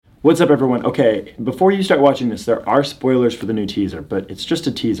What's up, everyone? Okay, before you start watching this, there are spoilers for the new teaser, but it's just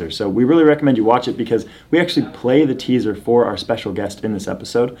a teaser, so we really recommend you watch it because we actually play the teaser for our special guest in this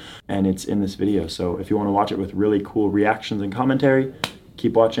episode, and it's in this video. So if you want to watch it with really cool reactions and commentary,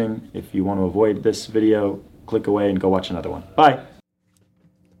 keep watching. If you want to avoid this video, click away and go watch another one. Bye!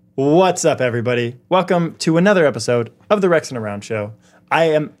 What's up, everybody? Welcome to another episode of the Rex and Around Show. I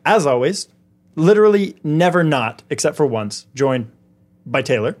am, as always, literally never not, except for once, joined by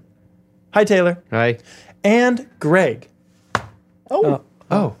Taylor. Hi, Taylor. Hi. And Greg.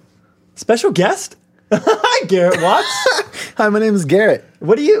 Oh. Special guest? Hi, Garrett Watts. Hi, my name is Garrett.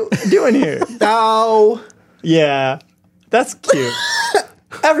 What are you doing here? Ow. Yeah, that's cute.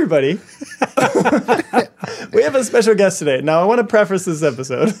 Everybody, we have a special guest today. Now, I want to preface this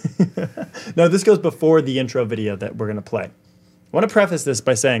episode. No, this goes before the intro video that we're going to play. I want to preface this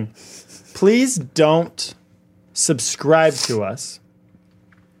by saying, please don't subscribe to us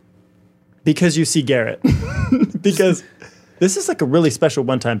because you see Garrett. Because this is like a really special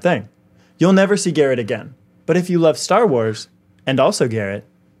one-time thing. You'll never see Garrett again. But if you love Star Wars and also Garrett,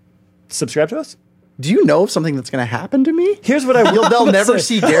 subscribe to us. Do you know of something that's going to happen to me? Here's what I will. They'll never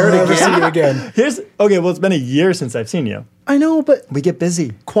see Garrett Never see again. you again. Well, it's been a year since I've seen you. I know, but We get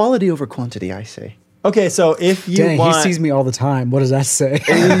busy. quality over quantity, I say. Okay, so if you Dang, want, he sees me all the time. What does that say?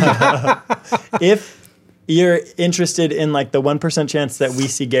 if you're interested in like the 1% chance that we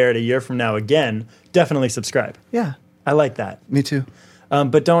see Garrett a year from now again, definitely subscribe. Yeah, I like that. me too.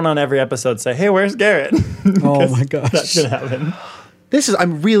 But don't on every episode say, "Hey, where's Garrett?" Oh my gosh. That's gonna happen.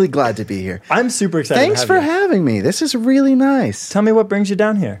 I'm really glad to be here. I'm super excited. Thanks to for have you. having me. This is really nice. Tell me what brings you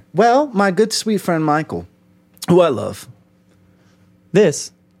down here. Well, my good sweet friend Michael, who I love.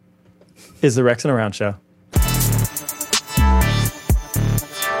 This is the Rex and Around Show.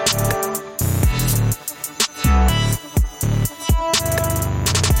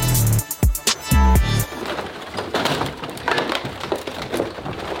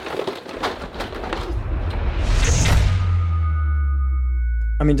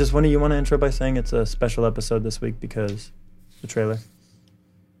 I mean, does one of you want to intro by saying it's a special episode this week because the trailer?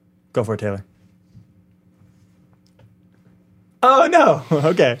 Go for it, Taylor. Oh, no.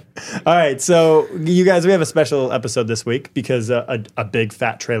 Okay. All right. So, you guys, we have a special episode this week because a big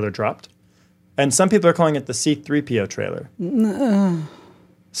fat trailer dropped. And some people are calling it the C-3PO trailer.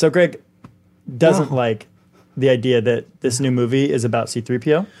 So, Greg doesn't like the idea that this new movie is about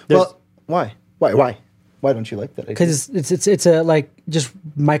C-3PO. Well, why? Why don't you like that idea? Because it's a like just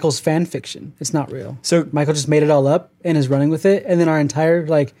Michael's fan fiction. It's not real. So- Michael just made it all up and is running with it, and then our entire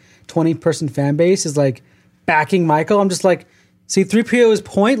like 20-person fan base is like backing Michael. I'm just like, C-3PO is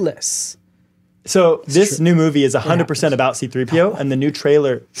pointless. So this new movie is 100% about C-3PO, and the new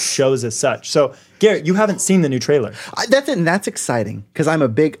trailer shows as such. So, Garrett, you haven't seen the new trailer. That's it, and that's exciting because I'm a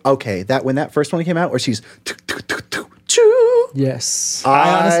big when that first one came out where she's choo. Yes.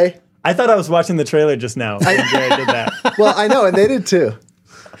 I thought I was watching the trailer just now when Garrett did that. Well, I know, and they did too.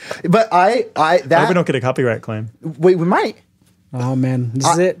 But I hope we don't get a copyright claim. we might. Oh man, this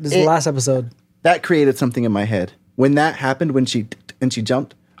is it. This is the last episode. That created something in my head. When that happened, when she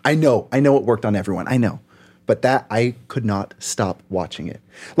jumped, I know it worked on everyone. I know. But that, I could not stop watching it.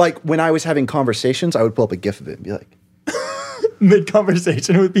 Like, when I was having conversations, I would pull up a GIF of it and be like,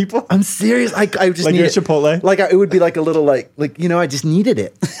 Mid-conversation with people? I'm serious. I just like need you're it. Chipotle? Like, it would be like a little, I just needed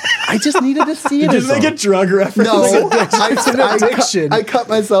it. I just needed to see it. Did you make a drug reference? No. It's an addiction. I cut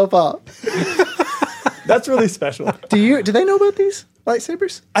myself off. That's really special. Do they know about these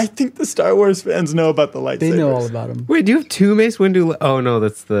lightsabers? I think the Star Wars fans know about the lightsabers. They know all about him. Wait, do you have two Mace Windu? Oh, no,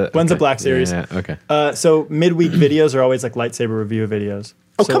 that's the... One's a Black Series. Yeah, okay. So midweek videos are always like lightsaber review videos.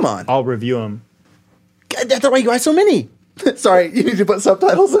 Oh, So come on. I'll review them. That's why you have so many. Sorry, you need to put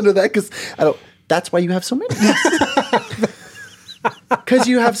subtitles under that because that's why you have so many. Because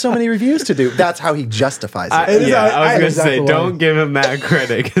you have so many reviews to do. That's how he justifies it. I was going to exactly say, why. don't give him that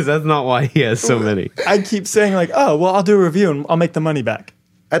credit because that's not why he has so many. I keep saying like, oh, well, I'll do a review and I'll make the money back.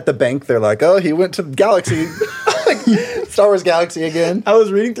 At the bank, they're like, oh, he went to the galaxy. Star Wars Galaxy again. I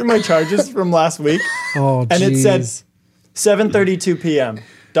was reading through my charges from last week. Oh, And it said jeez. 7:32 p.m.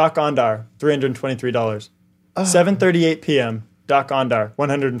 Doc Ondar, $323. 7:38 p.m. Doc Ondar,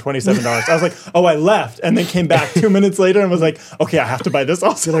 $127. I was like, oh, I left, and then came back 2 minutes later and was like, okay, I have to buy this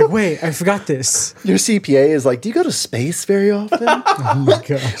also. You're like, wait, I forgot this. Your CPA is like, do you go to space very often? Oh my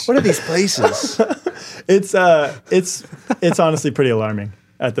gosh. What are these places? It's honestly pretty alarming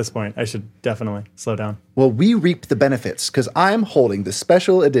at this point. I should definitely slow down. Well, we reaped the benefits because I'm holding the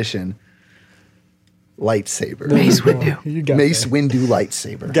special edition lightsaber. Mace Windu. You got Mace that. Windu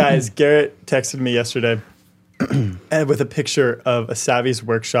lightsaber. Guys, Garrett texted me yesterday and with a picture of a Savvy's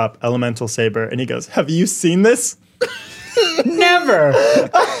Workshop elemental saber, and he goes, "Have you seen this?" Never.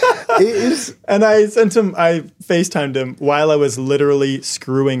 It is. And I FaceTimed him while I was literally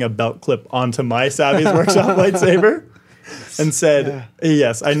screwing a belt clip onto my Savvy's Workshop lightsaber, and said,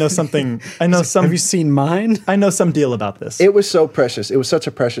 "Yes, I know something. Have you seen mine? I know some deal about this." It was so precious. It was such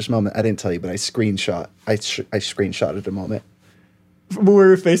a precious moment. I didn't tell you, but I screenshotted a moment.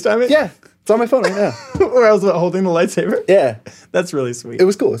 Were we FaceTiming? Yeah, it's on my phone right now. Where I was holding the lightsaber. Yeah, That's really sweet. it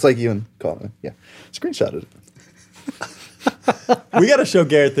was cool. It's like you and Colin. Yeah, screenshotted it. We got to show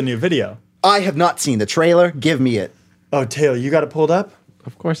Garrett the new video. I have not seen the trailer. Give me it. Oh, Taylor, you got it pulled up?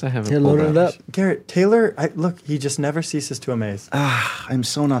 Of course I haven't. Here, pulled load it up. Garrett, Taylor, look, he just never ceases to amaze. I'm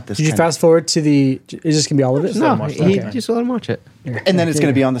so not this. Did you kind fast forward to the? Is this gonna be all of it? let him No, watch he that. just let him watch it. and then it's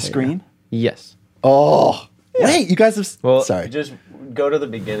going to be on the screen. Yes. Oh, wait! You guys have. Well, Sorry. just go to the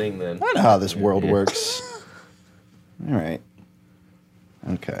beginning then. I know how this world works. All right.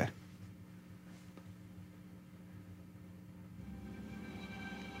 Okay.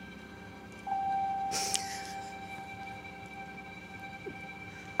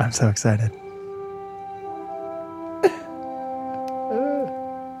 I'm so excited.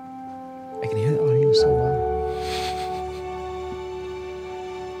 I can hear the audio so well.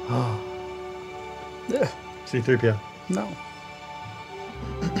 C-3PO. No.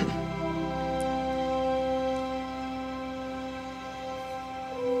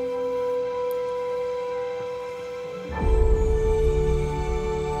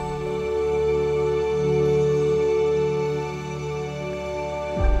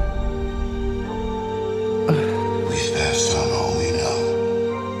 We've passed on all we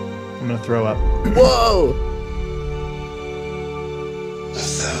know. I'm going to throw up. Whoa!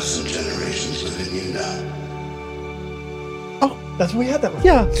 1,000 generations live in you now. That's what we had that one.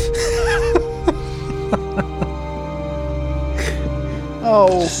 Yeah.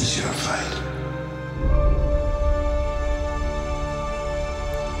 Oh. This is your fight.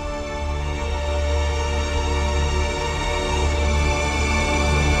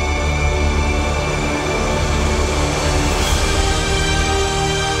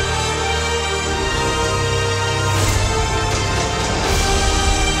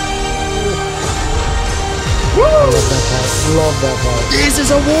 Love that part. This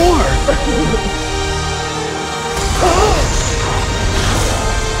is a war.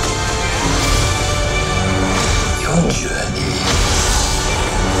 Your journey.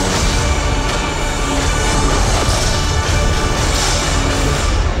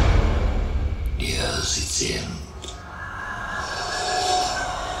 Here's its end.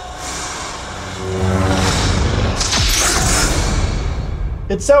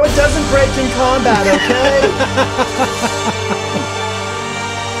 It's so it doesn't break in combat, okay?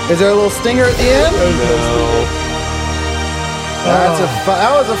 Is there a little stinger at the end?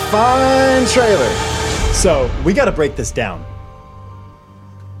 That was a fine trailer. So we got to break this down.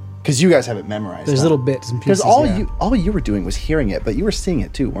 Because you guys have it memorized. There's little bits and Because pieces. all you were doing was hearing it, but you were seeing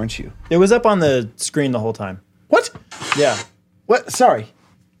it too, weren't you? It was up on the screen the whole time. What? Yeah. What? Sorry.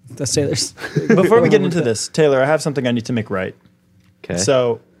 The sailors. Before we get into this, Taylor, I have something I need to make right. Okay.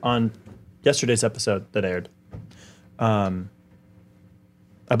 So on yesterday's episode that aired, I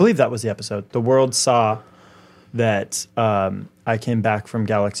believe that was the episode. The world saw that I came back from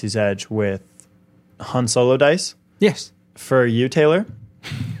Galaxy's Edge with Han Solo dice Yes. for you, Taylor.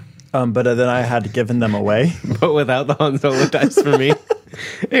 But then I had given them away. but without the Han Solo dice for me.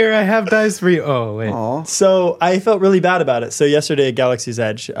 Here, I have dice for you. Oh, wait. Aw. So I felt really bad about it. So yesterday at Galaxy's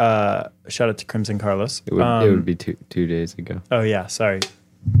Edge, shout out to Crimson Carlos. It would be two days ago. Oh, yeah, sorry.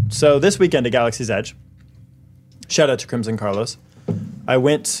 So this weekend at Galaxy's Edge, shout out to Crimson Carlos, I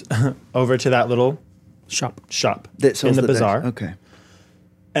went over to that little Shop. shop That sells in the dice. bazaar, Okay.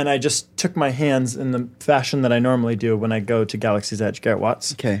 and I just took my hands in the fashion that I normally do when I go to Galaxy's Edge, Garrett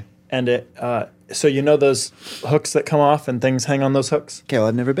Watts. Okay. And it, so you know those hooks that come off and things hang on those hooks? Okay, well,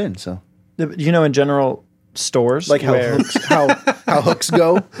 I've never been, so. You know, in general stores, Like how where, hooks, how hooks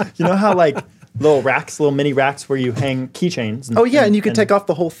go. you know how like little racks, little mini racks where you hang keychains. Oh, yeah, and you can take off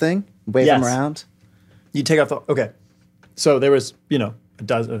the whole thing, wave them Yes. around. You take off the, okay. So there was,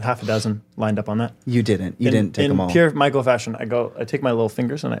 half a dozen lined up on that. You didn't. You didn't take in them all. pure Michael fashion, I take my little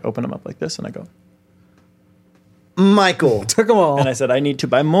fingers and I open them up like this and I go, Michael. Took them all. and I said, I need to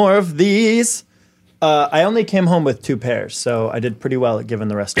buy more of these. I only came home with 2 pairs, so I did pretty well at giving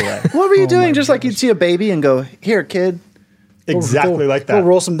the rest away. What were you doing? Just like you'd see a baby and go, here, kid. Exactly like that. We'll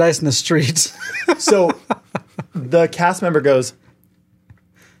roll some dice in the streets. So the cast member goes,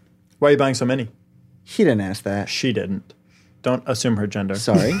 why are you buying so many? He didn't ask that. She didn't. Don't assume her gender.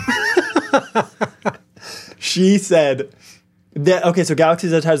 Sorry. She said that, okay, so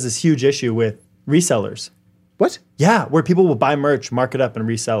Galaxy's Edge has this huge issue with resellers. What? Yeah, where people will buy merch, mark it up, and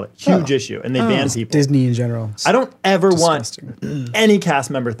resell it. Huge issue. And they ban people. Disney in general. I don't ever Disgusting. want any cast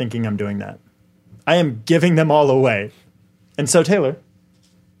member thinking I'm doing that. I am giving them all away. And so, Taylor,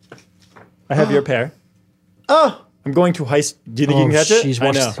 I have your pair. Oh, I'm going to heist. Do you think you can catch it? Sheesh, I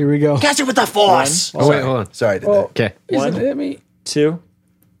watch know. this. Here we go. catch it with the force. Oh, wait, hold on. Sorry, I did that. Okay. Isn't One. it hit me? 2,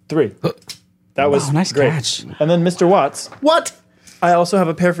 3. That was nice great. catch. And then Mr. Watts, What? I also have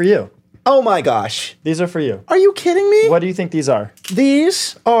a pair for you. Oh my gosh. These are for you. Are you kidding me? What do you think these are?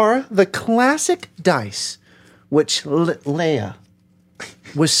 These are the classic dice which Leia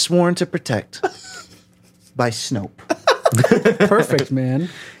was sworn to protect by Snope. Perfect, man.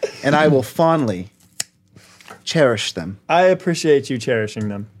 And I will fondly cherish them. I appreciate you cherishing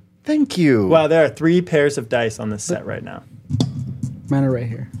them. Thank you. Wow, there are 3 pairs of dice on this set right now. Mine are right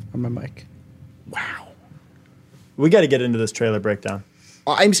here on my mic. We got to get into this trailer breakdown.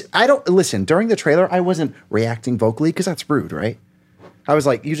 I don't listen. During the trailer, I wasn't reacting vocally because that's rude, right? I was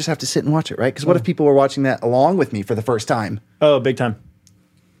like, you just have to sit and watch it, right? Because what if people were watching that along with me for the first time? Oh, big time.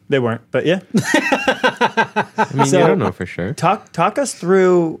 They weren't, but yeah. I mean, So- you don't know for sure. Talk us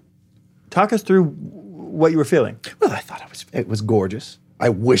through what you were feeling. Well, I thought it was gorgeous. I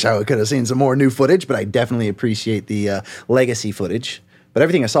wish I could have seen some more new footage, but I definitely appreciate the legacy footage. But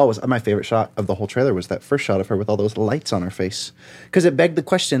everything I saw was my favorite shot of the whole trailer was that first shot of her with all those lights on her face. Because it begged the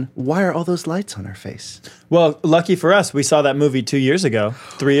question, why are all those lights on her face? Well, lucky for us, we saw that movie 3 years ago,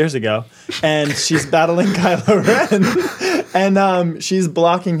 and she's battling Kylo Ren, and she's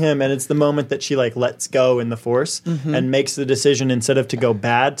blocking him, and it's the moment that she like lets go in the Force and makes the decision instead of to go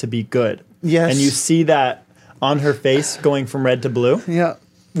bad to be good. Yes. And you see that on her face going from red to blue. Yeah.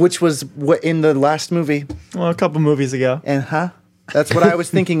 Which was what in the last movie. Well, a couple movies ago. And that's what I was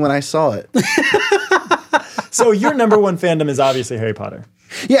thinking when I saw it. So your number one fandom is obviously Harry Potter.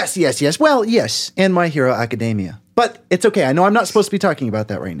 Yes. Well, yes. And My Hero Academia. But it's okay. I know I'm not supposed to be talking about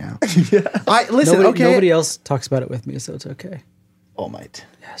that right now. Listen, Nobody else talks about it with me, so it's okay. All might.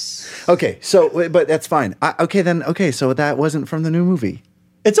 Yes. Okay, so, but that's fine. Okay, so that wasn't from the new movie.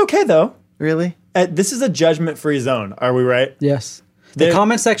 It's okay though. Really? This is a judgment-free zone. Are we right? Yes. The There-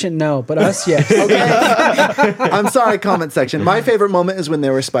 comment section, no, but us, yes. I'm sorry, comment section. My favorite moment is when they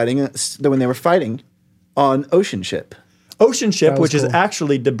were fighting on Ocean Ship, Ocean Ship, That was which is cool.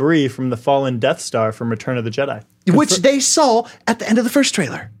 actually debris from the fallen Death Star from Return of the Jedi. which they saw at the end of the first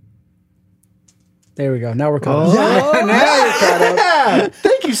trailer. There we go. Now we're caught up. Now you're caught up.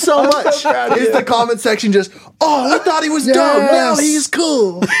 Thank you so much. Is the comment section just, oh, we thought he was dumb. Now Yes. he's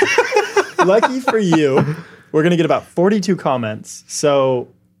cool. Lucky for you, we're going to get about 42 comments. So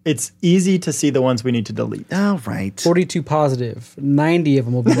it's easy to see the ones we need to delete. All right. 42 positive. 90 of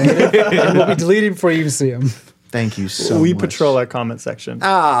them will be negative. and will be deleted before you even see them. Thank you so much. We patrol our comment section.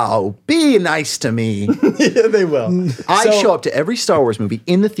 Oh, be nice to me. Yeah, they will. I So- show up to every Star Wars movie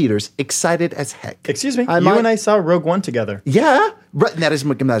in the theaters excited as heck. Excuse me. I You might- and I saw Rogue One together. Yeah. Right, that is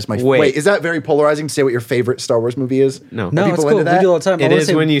my Wait. is that very polarizing to say what your favorite Star Wars movie is? No. No, people it's cool. into We that? do it all the time. I It wanna is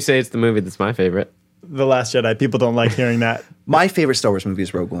say- when you say it's the movie that's my favorite. The Last Jedi. People don't like hearing that. My favorite Star Wars movie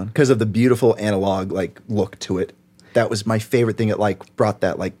is Rogue One because of the beautiful analog look to it. That was my favorite thing. It brought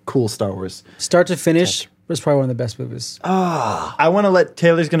that cool Star Wars. Start to finish was probably one of the best movies. I want to let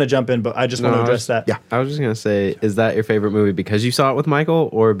Taylor's going to jump in, but I just want to address that. yeah. I was just going to say, is that your favorite movie because you saw it with Michael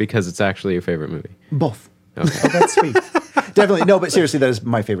or because it's actually your favorite movie? Both. Okay. That's sweet. Definitely. No, but seriously, that is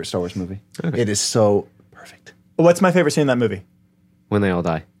my favorite Star Wars movie. It is so perfect. What's my favorite scene in that movie? When they all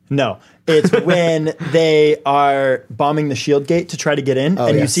die. No, it's when they are bombing the shield gate to try to get in,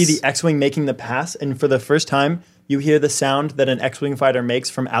 and yes. you see the X-Wing making the pass, and for the first time, you hear the sound that an X-Wing fighter makes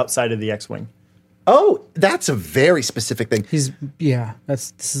from outside of the X-Wing. Oh, that's a very specific thing. This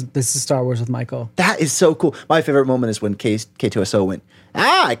is Star Wars with Michael. That is so cool. My favorite moment is when K2SO went,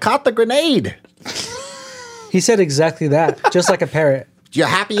 I caught the grenade. He said exactly that, just like a parrot. You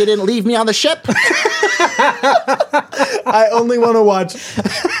happy you didn't leave me on the ship? I only want to watch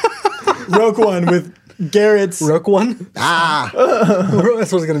Rogue One with Garrett's. Rook one? Ah.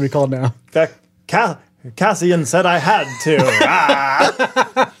 That's what it's going to be called now. Cassian said I had to.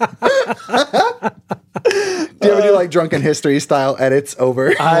 Do you ever do drunken history style edits over?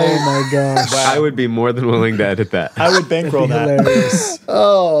 Oh my gosh. I would be more than willing to edit that. I would bankroll that. Hilarious.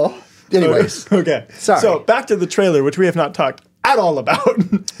 Anyways. Okay. Sorry. So back to the trailer, which we have not talked at all about.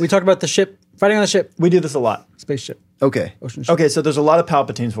 We talked about the ship, fighting on the ship, We do this a lot. spaceship, Okay. ocean ship. Okay, so there's a lot of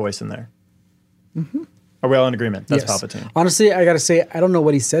Palpatine's voice in there. Are we all in agreement? That's Yes. Palpatine. Honestly, I got to say, I don't know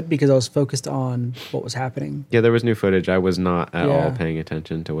what he said because I was focused on what was happening. Yeah, there was new footage. I was not at Yeah. all paying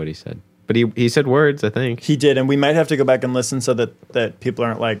attention to what he said. But he said words, I think. He did, and we might have to go back and listen so that people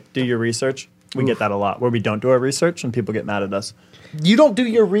aren't like, do your research. We get that a lot, where we don't do our research and people get mad at us. You don't do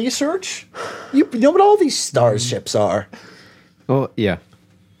your research? You know what all these starships are. Oh, yeah.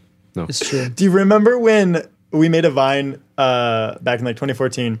 It's true. Do you remember when we made a Vine back in like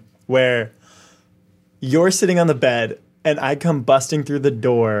 2014 where you're sitting on the bed and I come busting through the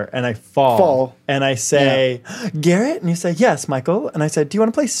door and I fall. And I say, Garrett? And you say, yes, Michael. And I said, do you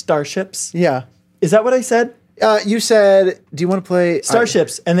want to play Starships? Yeah. Is that what I said? You said, do you want to play...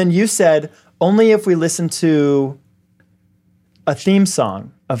 Starships. And then you said, only if we listen to a theme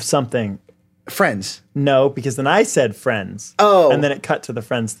song of something. Friends. No, because then I said Friends. Oh. And then it cut to the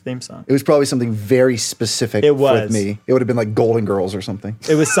Friends theme song. It was probably something very specific It was. with me. It would have been like Golden Girls or something.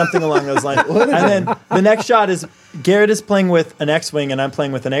 It was something along those lines. And then the next shot is Garrett is playing with an X-Wing and I'm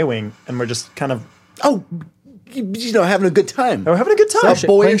playing with an A-Wing. And we're just kind of... Oh, having a good time. We're having a good time. A boyish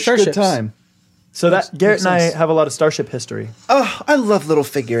playing good starships. time. So that Garrett and I sense. have a lot of Starship history. Oh, I love little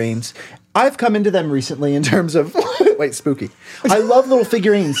figurines. I've come into them recently in terms of... Wait, spooky. I love little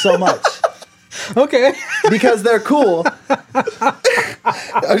figurines so much. Okay. Because they're cool.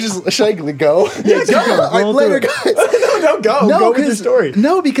 I was just shaking to go. Yeah, roll later, through guys. No, go with your 'cause- story.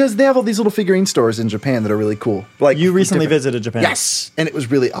 No, because they have all these little figurine stores in Japan that are really cool. Like You recently different- visited Japan. Yes, and it was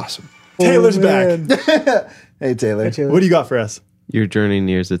really awesome. Taylor's man. back. Hey, Taylor. What do you got for us? Your journey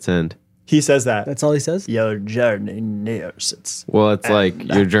nears its end. He says that. That's all he says? Your journey nears its Well, it's like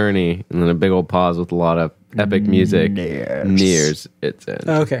your journey, and then a big old pause with a lot of epic music nears its end.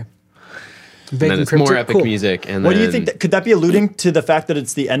 Okay. And then it's more epic music. And What do you then- think? Could that be alluding to the fact that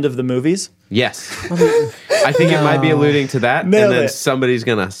it's the end of the movies? Yes. I think it might be alluding to that. Nailed and then it. somebody's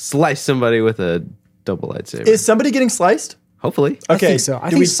going to slice somebody with a double lightsaber. Is somebody getting sliced? Hopefully. Okay. think so. I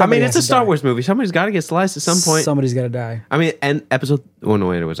do think we- so. I mean, Somebody it's a has to Star die. Wars movie. Somebody's got to get sliced at some point. Somebody's got to die. I mean, and episode... Oh, no,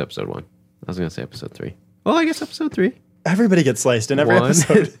 wait, it was episode 1. I was going to say episode 3. Well, I guess episode 3. Everybody gets sliced in every 1.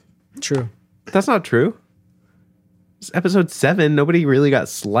 episode. True. That's not true. It's episode 7. Nobody really got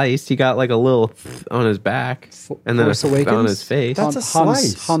sliced. He got like a little on his back and then Force a Awakens? on his face. That's a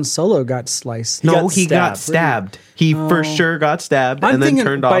slice. Han Solo got sliced. No, got he got stabbed. stabbed. He for sure got stabbed I'm and then thinking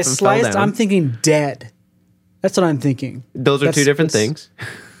turned by off and sliced, fell down. I'm thinking dead. That's what I'm thinking. Those are That's- two different that's things.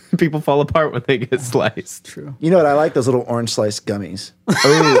 People fall apart when they get sliced. True. You know what? I like those little orange slice gummies.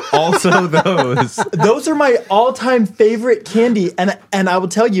 Oh, also those. Those are my all-time favorite candy, and I will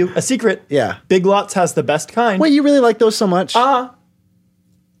tell you a secret. Yeah. Big Lots has the best kind. Wait, you really like those so much? I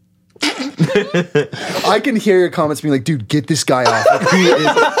can hear your comments being like, dude, get this guy off. Like, who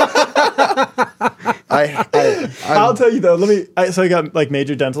is... I'll tell you though. So I got like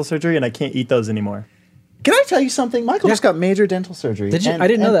major dental surgery, and I can't eat those anymore. Can I tell you something? Michael just got major dental surgery. Did you? I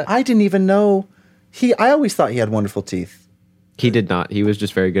didn't know that. I didn't even know. I always thought he had wonderful teeth. He did not. He was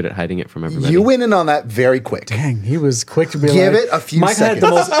just very good at hiding it from everybody. You went in on that very quick. Dang, he was quick to be like, Give it a few Mike had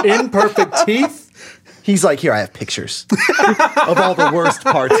the seconds. most imperfect teeth. He's like, here, I have pictures of all the worst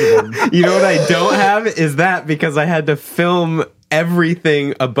parts of him. You know what I don't have is that because I had to film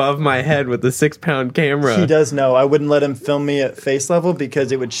everything above my head with the 6-pound camera. He does know. I wouldn't let him film me at face level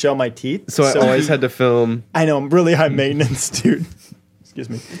because it would show my teeth. So I always had to film. I know. I'm really high maintenance, dude. Excuse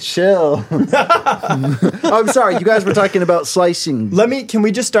me. Chill. I'm sorry, you guys were talking about slicing. Can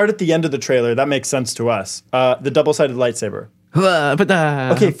we just start at the end of the trailer? That makes sense to us. The double-sided lightsaber.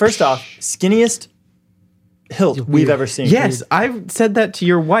 Okay, first off, skinniest hilt we've ever seen. Yes, I said that to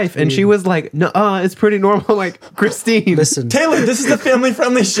your wife, and she was like, "No, it's pretty normal." I'm like, Christine, Listen, Taylor, this is a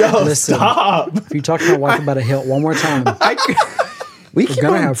family-friendly show. Listen. Stop. if you talk to my wife about a hilt one more time, We keep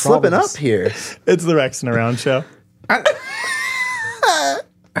gonna on have slipping problems. up here. It's the Rex and Around show.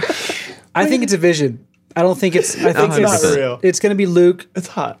 I think it's a vision. I don't think it's. I think It's it's not real. It's going to be Luke It's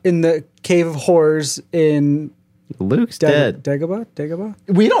hot. in the cave of horrors in Luke's dead. Dagobah. Dagobah.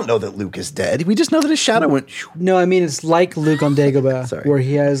 We don't know that Luke is dead. We just know that his shadow went. No, I mean it's like Luke on Dagobah, Sorry. where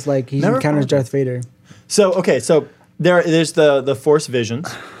he has he Never encounters thought- Darth Vader. So there's the Force visions.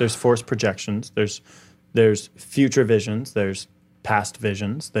 There's Force projections. There's future visions. There's past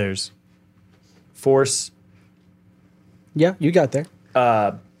visions. There's Force Yeah, you got there.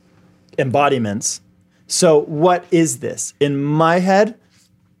 embodiments. So what is this? In my head,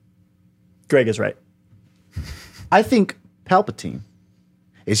 Greg is right. I think Palpatine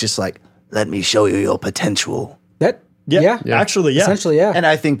is just like, let me show you your potential. That Yeah. Yeah. Actually, yeah. essentially, yeah. And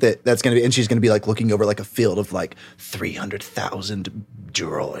I think that's going to be, and she's going to be like looking over like a field of like 300,000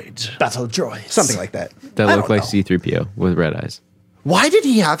 droids. Battle droids. Something like that. That I looked don't like know. C-3PO with red eyes. Why did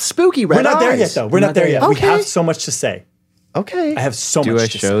he have spooky red We're not there eyes? yet, though. We're not there yet. We Okay. have so much to say. Okay. I have so Do much I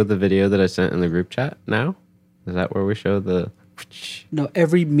to show say. the video that I sent in the group chat now? Is that where we show the No,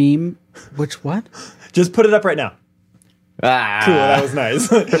 every meme. Which what? Just put it up right now. Ah. Cool, that was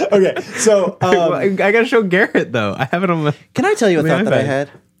nice. Okay, so I gotta show Garrett though. I have it on my. Can I tell you a Yeah, thought that I fine. had?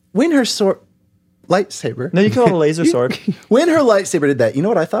 When her lightsaber. no, you call it a laser sword. When her lightsaber did that, you know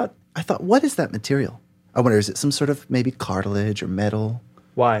what I thought? I thought, what is that material? I wonder, is it some sort of maybe cartilage or metal?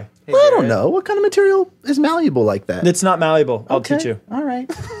 Why? Well, I don't know. What kind of material is malleable like that? It's not malleable. I'll Okay, teach you. All right.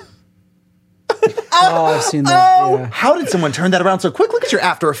 Oh, I've seen that. Oh, Yeah. how did someone turn that around so quick? Look at your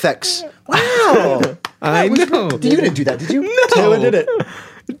After Effects. Wow. I know. You didn't do that, did you? Taylor did it.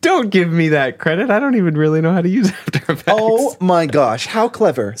 Don't give me that credit. I don't even really know how to use After Effects. Oh my gosh, how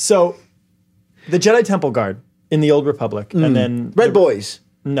clever. So, the Jedi Temple Guard in the Old Republic, and then Red Boys.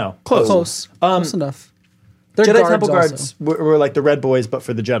 No, close. Close. Close enough. They're Jedi guards Temple also. Guards were like the Red Boys, but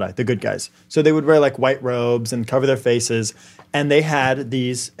for the Jedi, the good guys. So they would wear like white robes and cover their faces, and they had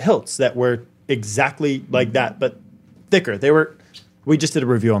these hilts that were exactly like that, but thicker. They were. We just did a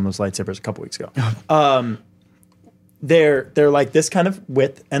review on those lightsabers a couple weeks ago. They're like this kind of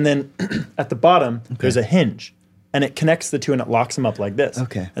width, and then at the bottom there's a hinge, and it connects the two and it locks them up like this.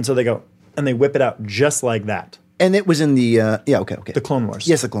 Okay. And so they go and they whip it out just like that. And it was in the, okay. The Clone Wars.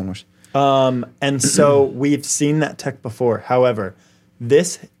 Yes, the Clone Wars. And so we've seen that tech before. However,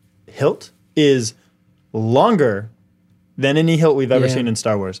 this hilt is longer than any hilt we've ever Yeah. seen in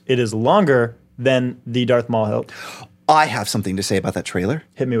Star Wars. It is longer than the Darth Maul hilt. I have something to say about that trailer.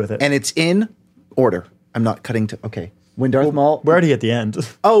 Hit me with it. And it's in order. I'm not cutting to, okay. When Darth Maul, We're already at the end.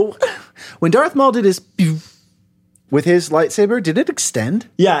 when Darth Maul did his, with his lightsaber, did it extend?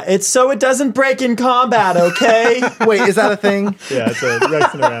 Yeah, it's so it doesn't break in combat, okay? Wait, is that a thing? Yeah, it's a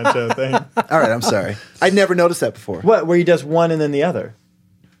Rex and Arancho thing. All right, I'm sorry. I'd never noticed that before. What, where he does one and then the other?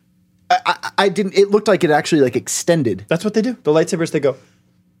 I didn't, it looked like it actually like extended. That's what they do. The lightsabers, they go.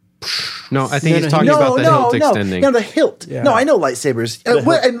 No, I think No, he's no, talking about the hilt extending. No, the hilt. Yeah. No, I know lightsabers.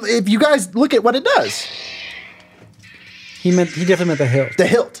 And if you guys look at what it does, He definitely meant the hilt. the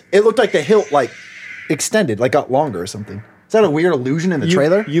hilt. It looked like the hilt like extended, like got longer or something. Is that a weird illusion in the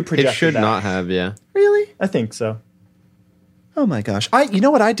trailer? You It projected should that. not have, yeah. Really? I think so. Oh my gosh! You know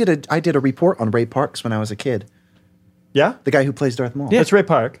what? I did a report on Ray Parks when I was a kid. Yeah? The guy who plays Darth Maul. It's Ray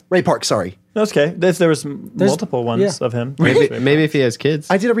Park. Ray Parks. Sorry, No, it's okay. There was multiple ones yeah. of him. Maybe if he has kids.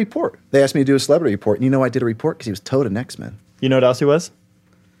 I did a report. They asked me to do a celebrity report, and you know I did a report because he was Toad in X-Men. You know what else he was?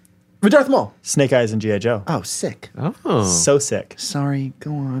 With Darth Maul. Snake Eyes and G.I. Joe. Oh, sick. Oh. So sick. Sorry.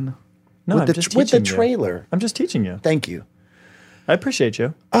 Go on. No, with I'm the just with the teaching you. trailer. I'm just teaching you. Thank you. I appreciate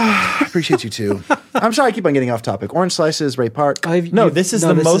you. I appreciate you too. I'm sorry I keep on getting off topic. Orange slices, Ray Park. No, this is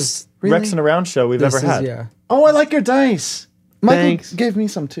the most Really? Rex and Around show we've ever had. Yeah. Oh, I like your dice. Michael Thanks. gave me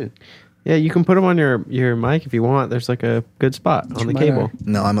some too. Yeah, you can put them on your mic if you want. There's like a good spot on the mine cable. are.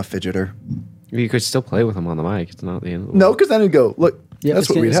 No, I'm a fidgeter. You could still play with them on the mic. It's not the end of the No, world. because then it'd go, look, Yeah, that's it's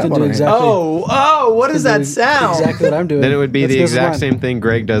what gonna- we'd it's have gonna on do our exactly- hand. Oh, what does that Doing sound? Exactly what I'm doing. Then it would be Let's the go to exact mine. same thing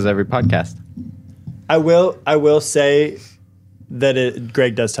Greg does every podcast. I will say that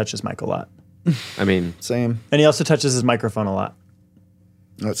Greg does touch his mic a lot. I mean, Same. And he also touches his microphone a lot.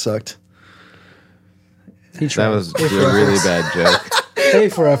 That sucked. He that tried. was A a for really efforts. bad joke. A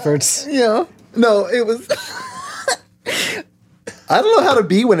for efforts. Yeah. No, it was. I don't know how to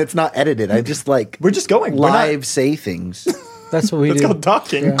be when it's not edited. I just like We're just going. We're not- live say things. That's what we It's do. called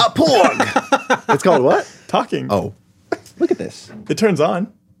talking. Yeah. A porg. It's called what? Talking. Oh, look at this. It turns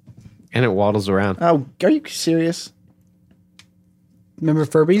on. And it waddles around. Oh, are you serious? Remember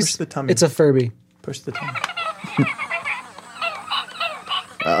Furbies? Push the tummy. It's a Furby. Push the tongue.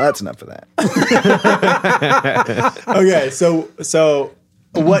 That's enough for that. Okay, so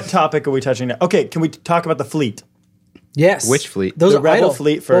what topic are we touching now? Okay, can we talk about the fleet? Yes. Which fleet? Those The are Rebel idle.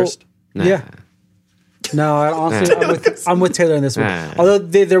 fleet first. Nah. Yeah. No, honestly, I'm with Taylor on this one. Nah. Although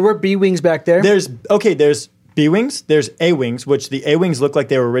there were B wings back there. There's B wings. There's A wings, which the A wings look like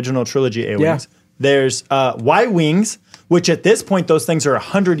they were original trilogy A wings. Yeah. There's Y wings, which at this point those things are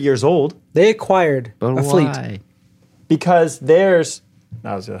 100 years old They acquired But a fleet. why? because there's.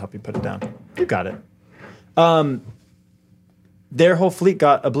 I was gonna help you put it down. You got it. Their whole fleet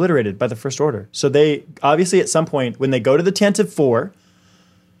got obliterated by the First Order. So they obviously at some point when they go to the Tantive 4,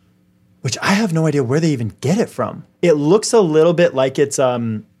 which I have no idea where they even get it from. It looks a little bit like it's I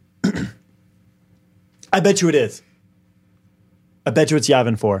bet you it is. I bet you it's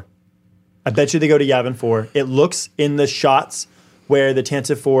Yavin 4. I bet you they go to Yavin 4. It looks in the shots where the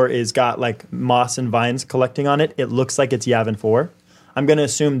Tantive 4 is got like moss and vines collecting on it. It looks like it's Yavin 4. I'm going to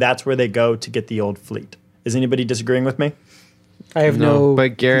assume that's where they go to get the old fleet. Is anybody disagreeing with me? I have No, no.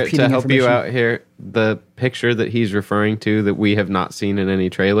 but Garrett, to competing help you information. out here, the picture that he's referring to that we have not seen in any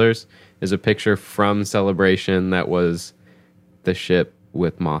trailers is a picture from Celebration that was the ship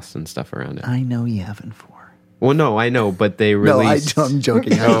with moss and stuff around it. I know Yavin 4. Well, no, I know, but they No, released. I'm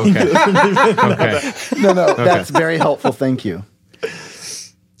joking. Oh, okay. Okay. No, that's very helpful. Thank you.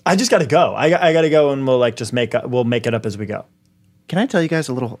 I just got to go. I got to go, and we'll like just make it up as we go. Can I tell you guys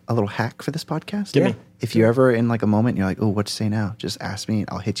a little hack for this podcast? Give me. If you're ever in like a moment, and you're like, "Oh, what to say now?" Just ask me, and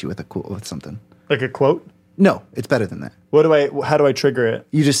I'll hit you with something. Like a quote. No, it's better than that. How do I trigger it?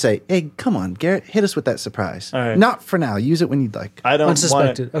 You just say, "Hey, come on, Garrett, hit us with that surprise." All right. Not for now. Use it when you'd like. I don't want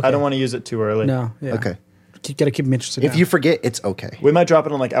Unsuspected. Okay. I don't want to use it too early. No. Yeah. Okay. You got to keep them interested. If you forget, it's okay. We might drop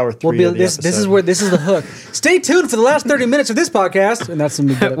it on like hour 3 We'll be of the this is episode. where this is the hook. Stay tuned for the last 30 minutes of this podcast, and that's when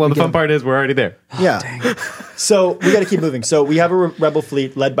we get it. Well, We the get fun it. part is we're already there. Yeah. So we got to keep moving. So we have a rebel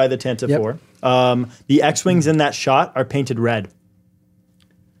fleet led by the Tantive Yep. 4. The X-wings in that shot are painted red,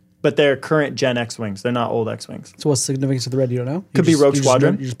 but they're current Gen X-wings. They're not old X-wings. So what's the significance of the red? You don't know? Could be Rogue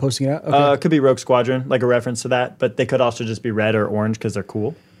Squadron. You're just posting it out. Okay. Could be Rogue Squadron, like a reference to that, but they could also just be red or orange because they're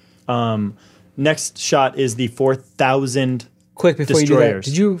cool. Next shot is the 4,000. Quick before you do that, destroyers.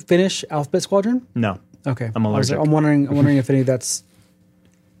 did you finish Alphabet Squadron? No. Okay. I'm allergic. I'm wondering if any of that's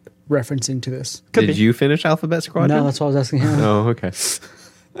referencing to this. Could Did be. you finish Alphabet Squadron? No, that's what I was asking him. Oh, okay.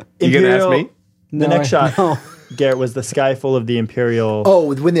 You gonna ask me? The No, next shot, no. Garrett, was the sky full of the Imperial.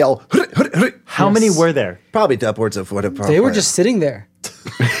 Oh, when they all How many were there? probably upwards of what? They were just sitting there.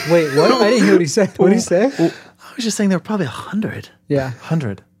 Wait, what? I didn't hear what he said. What did he say? I was just saying there were probably 100. Yeah.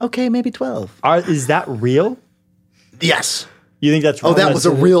 100. Okay, maybe 12. Is that real? Yes. You think that's Oh, wrong? that was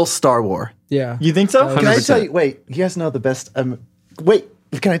a real Star War. Yeah. You think so? Can I 100%. tell you? Wait, you guys know the best. Wait,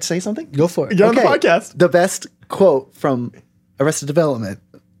 can I say something? Go for it. You're on the podcast. The best quote from Arrested Development.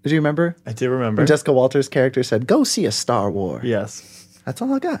 Did you remember? I do remember. When Jessica Walters' character said, "Go see a Star War." Yes. That's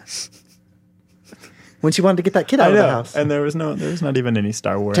all I got. When she wanted to get that kid I out of know. the house. And there was not even any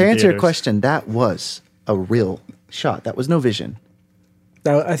Star Wars. To in answer your theaters. question, that was a real shot. That was no vision.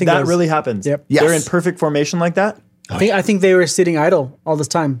 I think That was- really happens. Yep. Yes. They're in perfect formation like that, I think they were sitting idle all this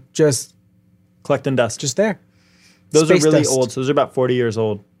time, just collecting dust. there. Those space are really dust. old. So those are about 40 years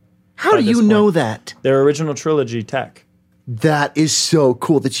old. How By do this you know point. that? They're original trilogy tech. That is so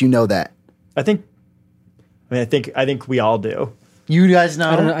cool that you know that. I think we all do. You guys know?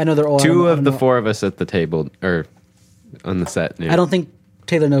 I don't know. I know they're all. I Two don't- I of don't the know. 4 of us at the table or on the set. Knew. I don't think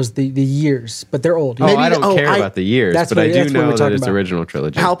Taylor knows the years, but they're old. Oh, Maybe I don't the- care about the years, That's but what- I do that's what we're know that talking it's about. original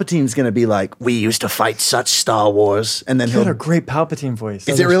trilogy. Palpatine's going to be like, "We used to fight such Star Wars." And then You had a he'll great Palpatine voice.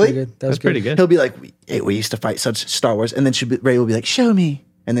 Is it That was really? pretty good. That was That's pretty good. he'll be like, we used to fight such Star Wars." And then Ray will be like, "Show me."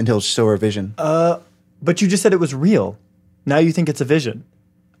 And then he'll show her vision. But you just said it was real. Now you think it's a vision.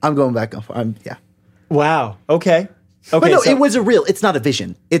 I'm going back. Yeah. Wow. Okay. But Okay. no, so it was a real. It's not a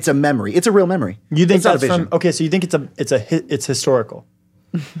vision. It's a memory. It's a real memory. You think it's not a that's vision? from? Okay, so you think it's historical.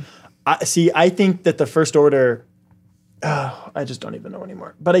 I think that the First Order. I just don't even know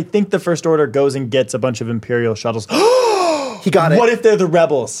anymore. But I think the First Order goes and gets a bunch of Imperial shuttles. He got it. What if they're the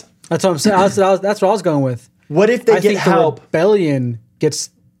rebels? That's what I'm saying. That's what I was going with. What if they I get think help? the rebellion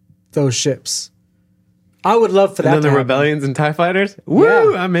gets those ships. I would love for that. And then to the happen. rebellions and TIE fighters? Woo!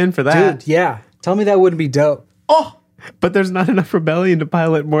 Yeah. I'm in for that. Dude. Yeah, tell me that wouldn't be dope. But there's not enough rebellion to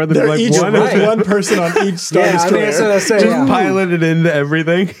pilot more than They're like each one. right. one person on each Star Yeah, I mean, Destroyer. that's what I was saying. Just Yeah. pilot it into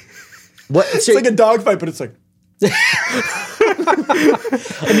everything. What? It's like a dogfight, but it's like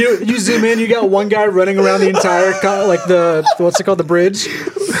And you zoom in, you got one guy running around the entire like the what's it called, the bridge.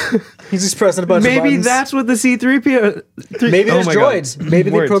 He's just pressing a bunch of Maybe buttons. that's what the C-3PO... Maybe Oh there's my God. droids. Maybe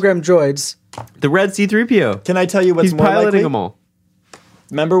they Words. program droids. The red C-3PO. Can I tell you what's He's more piloting likely? them all.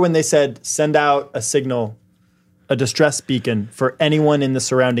 Remember when they said send out a signal, a distress beacon for anyone in the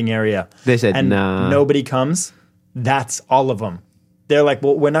surrounding area? They said, and nah. nobody comes. That's all of them. They're like,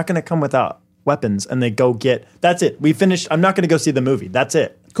 well, we're not going to come without weapons, and they go get. That's it. We finished. I'm not going to go see the movie. That's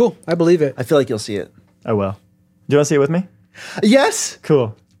it. Cool, I believe it. I feel like you'll see it. Oh well. Do you want to see it with me? Yes.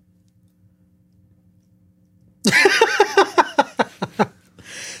 Cool.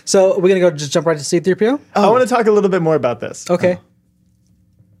 So we're gonna go just jump right to C-3PO. I want to talk a little bit more about this. Okay.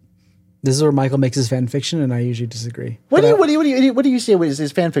 This is where Michael makes his fan fiction, and I usually disagree. What do you say is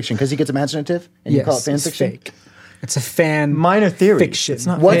his fan fiction? Because he gets imaginative and you call it fan it's fiction. fake. It's a fan Minor theory. fiction. It's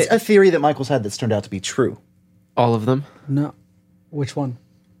not. What's a theory that Michael's had that's turned out to be true? All of them? No, which one?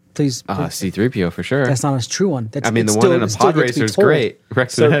 Please. C-3PO for sure. That's not a true one. That's, I mean, it's the still- one in a it still pod gets to be racer is told. great.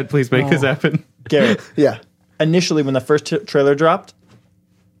 Rex So- and Head, please make this happen. Garrett. Yeah. Initially, when the first trailer dropped,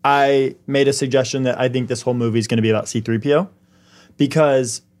 I made a suggestion that I think this whole movie is going to be about C-3PO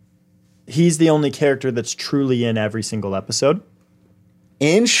because he's the only character that's truly in every single episode.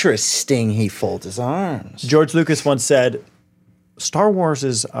 Interesting. He folds his arms. George Lucas once said, "Star Wars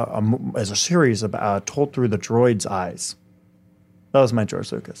is a series about, told through the droid's eyes." That was my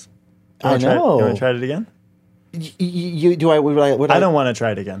George Lucas. I know. You want to try it again? Would I don't want to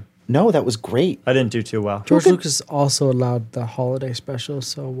try it again. No, that was great. I didn't do too well. George Lucas also allowed the holiday special,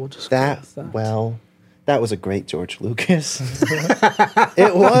 so we'll just go with that. Well, that was a great George Lucas.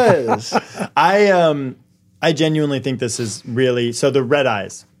 It was. I genuinely think this is really so. The red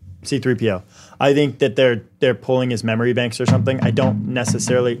eyes, C-3PO. I think that they're pulling his memory banks or something. I don't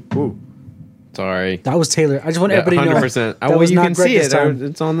necessarily. Ooh, Sorry. That was Taylor. I just want everybody to know. 100%. That Well, was you not can Greg see this it. time.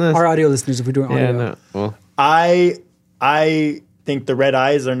 It's on this. Our audio listeners, if we're doing audio. Yeah, no. Well, I think the red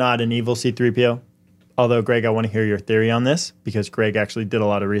eyes are not an evil C-3PO. Although, Greg, I want to hear your theory on this because Greg actually did a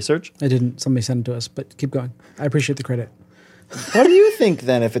lot of research. I didn't. Somebody sent it to us, but keep going. I appreciate the credit. What do you think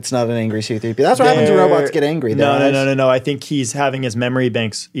then if it's not an angry C-3PO? That's what happens when robots get angry. No. I think he's having his memory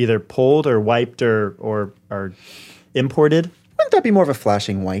banks either pulled or wiped or imported. Wouldn't that be more of a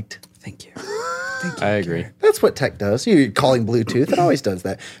flashing white? Thank you. I agree. That's what tech does. You're calling Bluetooth. It always does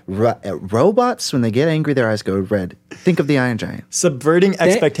that. Robots, when they get angry, their eyes go red. Think of the Iron Giant. Subverting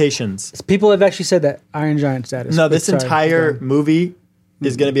expectations. People have actually said that Iron Giant status. No, but this sorry, entire keep going. movie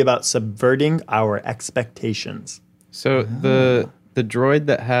is going to be about subverting our expectations. So the droid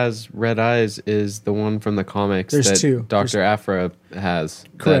that has red eyes is the one from the comics There's that two. Dr. Afra has.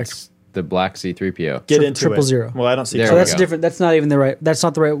 Correct. That's the black C-3PO. Get into triple it. zero. Well, I don't see. There So we that's go. different. That's not even the right. That's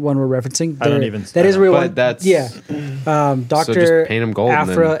not the right one we're referencing. I don't even- That is the right But one. that's- yeah. So Doctor just paint 'em gold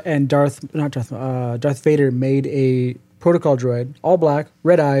and Afra and Darth Vader made a protocol droid, all black,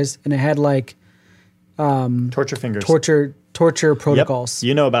 red eyes, and it had like Torture fingers. torture Yep. protocols.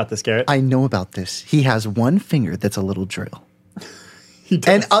 You know about this, Garrett. I know about this. He has one finger that's a little drill. He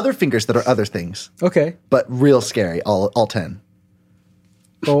does. And other fingers that are other things. Okay. But real scary, all 10.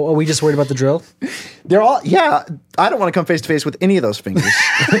 Oh, are we just worried about the drill? They're all, yeah, I don't want to come face to face with any of those fingers.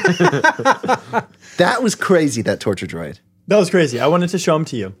 That was crazy, that torture droid. That was crazy. I wanted to show them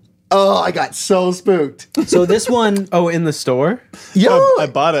to you. Oh, I got so spooked. So this one, Oh, in the store? Yo, I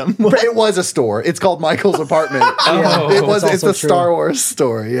bought him. it was a store. It's called Michael's Apartment. it's It's also a true. Star Wars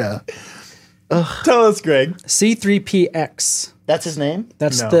store, yeah. Tell us, Greg. C3PX. That's his name?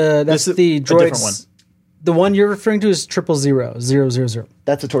 That's No. the This is the a different droids. one. The one you're referring to is 000.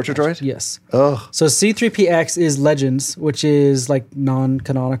 That's a torture droid? Yes. Oh, So C3PX is Legends, which is like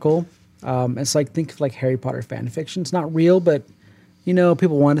non-canonical. It's like, think of like Harry Potter fan fiction. It's not real, but you know,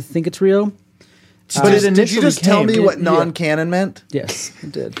 people want to think it's real. But it did you initially just tell me came- what non-canon meant? Yes,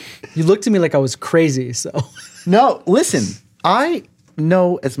 it did. You looked at me like I was crazy. So, No, listen. I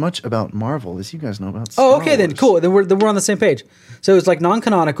know as much about Marvel as you guys know about Star oh, okay, then Wars. cool. Then we're on the same page. So it's like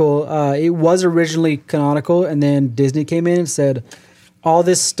non-canonical. It was originally canonical, and then Disney came in and said, all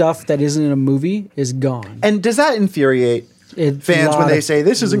this stuff that isn't in a movie is gone. And does that infuriate fans when they say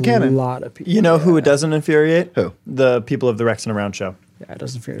this isn't A canon? lot of people. You know who it doesn't infuriate? Who? The people of the Rex and Around show. Yeah, it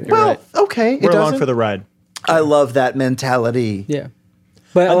doesn't feel. Well, okay, it We're along doesn't. for the ride. I love that mentality. Yeah,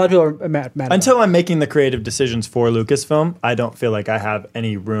 but a lot of people are mad about Until it. I'm making the creative decisions for Lucasfilm, I don't feel like I have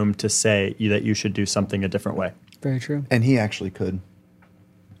any room to say that you should do something a different way. Very true. And he actually could.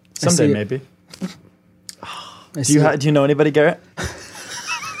 Someday, see it. maybe. I Do you see. do you know anybody, Garrett? Do you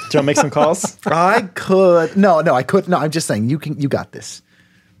want to make some calls? I could. No, I could. No, I'm just saying you got this.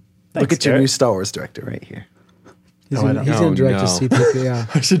 Look Thanks, at your Garrett. new Star Wars director right here. He's No, I gonna, don't. he's gonna Oh, direct no. a C3PO. Yeah.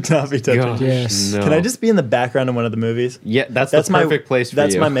 I should not be touching. Gosh, Yes. no. Can I just be in the background in one of the movies? Yeah, that's the my perfect place for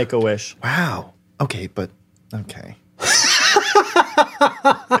That's you. my make-a-wish. Wow. Okay, but okay.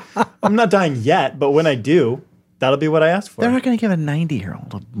 I'm not dying yet, but when I do, that'll be what I ask for. They're not going to give a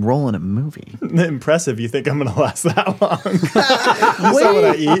 90-year-old a role in a movie. Impressive. You think I'm going to last that long? You saw what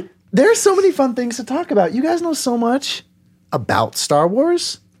I eat. There's so many fun things to talk about. You guys know so much about Star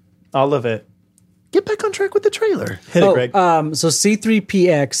Wars. All of it. Get back on track with the trailer. Hit it, Greg. So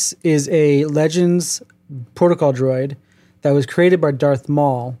C3PX is a Legends protocol droid that was created by Darth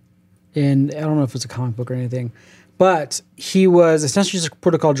Maul in, I don't know if it's a comic book or anything, but he was essentially just a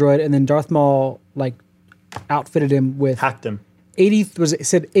protocol droid, and then Darth Maul like outfitted him with Hacked him.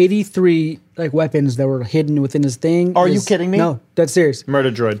 83 like weapons that were hidden within his thing. Are you kidding me? No, that's serious.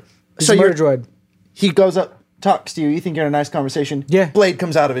 Murder droid. He's So a you're- murder droid. He goes up, talks to you. You think you're in a nice conversation. Yeah. Blade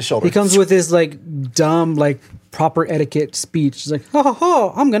comes out of his shoulder. He comes with his like dumb like proper etiquette speech. He's like, "Ha ha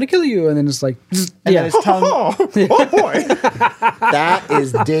ha! I'm gonna kill you," and then it's like, and yeah, then his tongue. Oh boy. That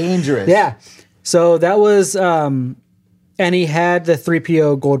is dangerous. yeah. So that was, and he had the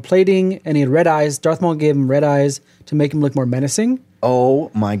 3PO gold plating, and he had red eyes. Darth Maul gave him red eyes to make him look more menacing, Oh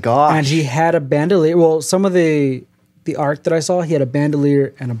my gosh. and he had a bandolier. Well, some of the art that I saw, he had a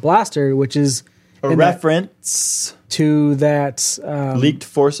bandolier and a blaster, which is A And that- reference to that.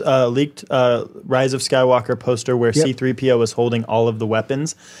 leaked Rise of Skywalker poster where Yep. C-3PO was holding all of the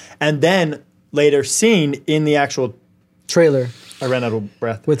weapons, and then later seen in the actual. Trailer I ran out of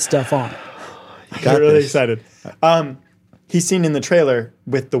breath. with stuff on. I'm really excited. He's seen in the trailer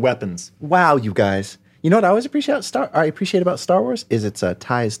with the weapons. Wow, you guys. You know what I always appreciate about Star Wars is its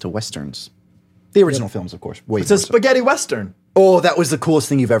ties to westerns. The original films, of course. Way It's a more so. spaghetti western. Oh, that was the coolest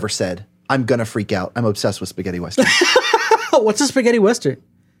thing you've ever said. I'm gonna freak out. I'm obsessed with spaghetti westerns. Oh, what's a spaghetti western?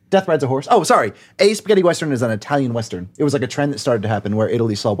 Death Rides a Horse. Oh, sorry. A spaghetti western is an Italian western. It was like a trend that started to happen where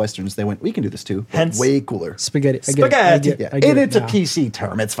Italy saw westerns. They went, we can do this too. but Hence- way cooler. Spaghetti. I get Spaghetti. It. Yeah, I get and it it's a now. PC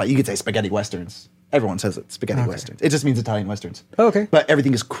term. It's fine. You could say spaghetti westerns. Everyone says it. Spaghetti westerns. It just means Italian westerns. Oh, okay. But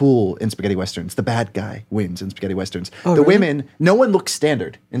everything is cool in spaghetti westerns. The bad guy wins in spaghetti westerns. Oh, the really? women, no one looks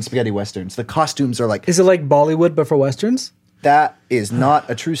standard in spaghetti westerns. The costumes are like, Is it like Bollywood but for westerns? that is not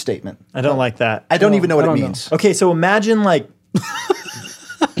a true statement. I don't like that. I don't even know what I it don't means. Okay, so imagine like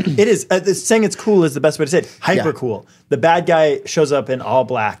it is saying it's cool is the best way to say it. Hyper Yeah. cool. The bad guy shows up in all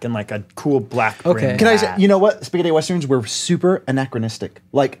black and like a cool black. Okay. rim Can I say, hat. you know what? Spaghetti westerns were super anachronistic.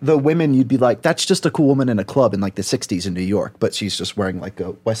 Like the women, you'd be like, that's just a cool woman in a club in like the 60s in New York, but she's just wearing like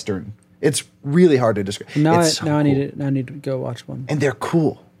a western. It's really hard to describe. Now, It's so I need cool. it. Now I need to go watch one. And they're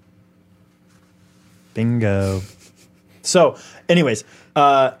cool. Bingo. So, anyways,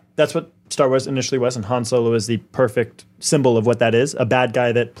 that's what Star Wars initially was, and Han Solo is the perfect symbol of what that is, a bad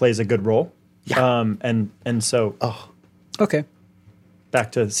guy that plays a good role. Yeah. And so Okay.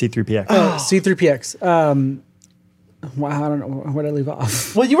 back to C-3PX. C3PX. Wow, I don't know where to leave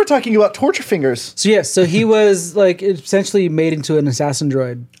off. Well, you were talking about torture fingers. So yes, so he was like essentially made into an assassin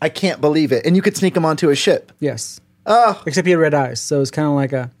droid. I can't believe it. And you could sneak them onto a ship. Yes. Oh, Except he had red eyes, so it's kind of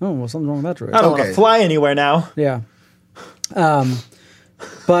like well, something's wrong with that droid. I don't want okay. to fly anywhere now. Yeah.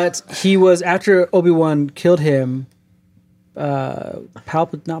 But he was after Obi-Wan killed him.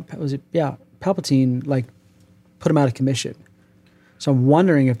 Palpatine like put him out of commission. So I'm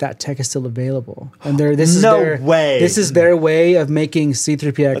wondering if that tech is still available. And this is No their way. This is their way of making That's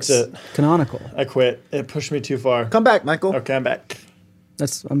C-3PX it. canonical. I quit. It pushed me too far. come back, Michael. Okay, I'm back.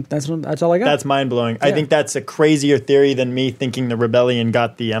 That's all I got. That's mind blowing. I Yeah. think that's a crazier theory than me thinking the rebellion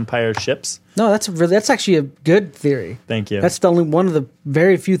got the Empire ships. No, that's actually a good theory. Thank you. That's the only one of the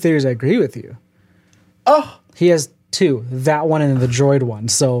very few theories I agree with you. Oh, He has two, that one and the droid one.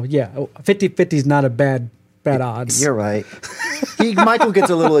 So yeah, 50-50 is not a bad odds. you're right. Michael gets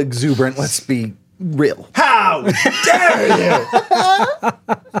a little exuberant. Let's be real. How dare you?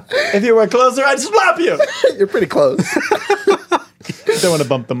 If you were closer, I'd slap you. You're pretty close. Don't want to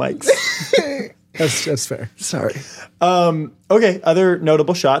bump the mics. That's fair. Sorry. Okay, other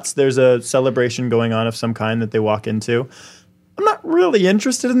notable shots. There's a celebration going on of some kind that they walk into. I'm not really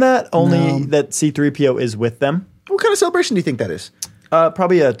interested in that, only No. that C-3PO is with them. What kind of celebration do you think that is?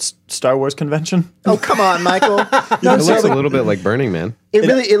 Probably a Star Wars convention. Oh, come on, Michael. It looks a little bit like Burning Man.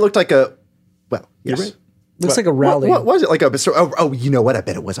 It looked like a, well, yes. right. Looks like a rally. What was it? Like oh, you know what? I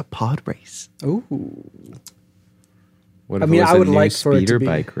bet it was a pod race. Ooh. What I if mean, it was I a would new like for it to speeder be-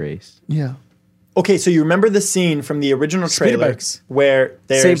 bike race? Yeah. Okay, so you remember the scene from the original Speeder trailer bikes. where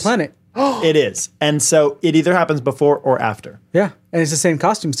there's Same planet. It is, and so it either happens before or after. Yeah, and it's the same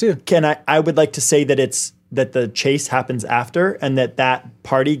costumes too. I would like to say that that the chase happens after, and that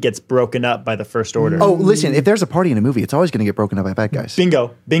party gets broken up by the First Order. Oh, listen, if there's a party in a movie, it's always going to get broken up by bad guys.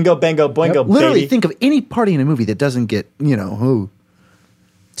 Bingo, bingo, bango, boingo, Literally, baby. think of any party in a movie that doesn't get,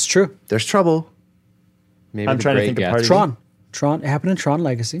 It's true. there's trouble. Maybe I'm the trying to Great think of Gatsby. Tron. It happened in Tron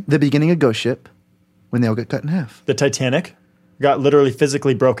Legacy. The beginning of Ghost Ship, when they all get cut in half. The Titanic got literally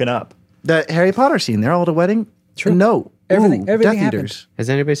physically broken up. The Harry Potter scene, they're all at a wedding. True. No. Everything Death happened. Eaters. Has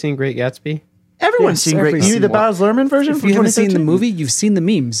anybody seen Great Gatsby? Everyone's Yes, seen Great. every You the single- Baz Luhrmann version If from you haven't seen the 2013? movie, you've seen the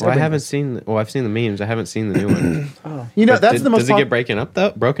memes. Well, I Everybody haven't has. seen. Well, I've seen the memes. I haven't seen the new one. You know, But that's the most. Does it get broken up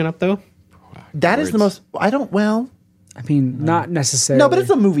though? That is the most. I don't. Well, I mean, not necessarily. no, but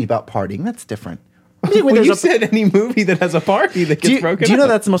it's a movie about partying. That's different. I mean, when Well, there's you a- said any movie that has a party that gets do you, broken do you know up.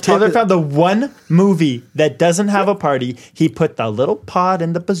 that's the most Taylor popular? found the one movie that doesn't have a party. He put the little pod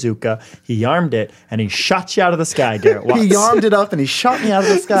in the bazooka, he armed it, and he shot you out of the sky, Garrett Watts. He armed it up and he shot me out of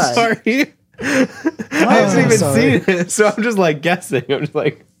the sky. Sorry. I haven't even seen it, so I'm just like guessing. I'm just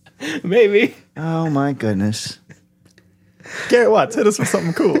like, maybe. Oh my goodness. Garrett Watts, hit us with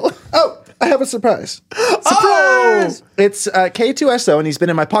something cool. Oh, I have a surprise. Surprise! It's K2SO, and he's been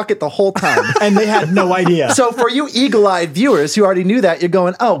in my pocket the whole time. And they had no idea. So for you eagle-eyed viewers who already knew that, you're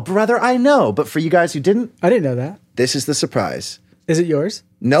going, "Oh, brother, I know." But for you guys who didn't, I didn't know that. this is the surprise. Is it yours?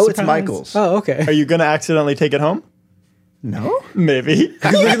 No, it's Surprise. Michael's. Oh, okay. Are you going to accidentally take it home? No? Maybe. Look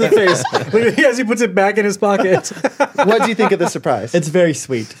at the face. Look at as he puts it back in his pocket. What do you think of the surprise? It's very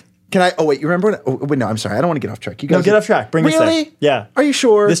sweet. Can I? Oh wait, you remember? Wait, no, I'm sorry. I don't want to get off track. You guys No, get off track. Bring us Really? there. Yeah. Are you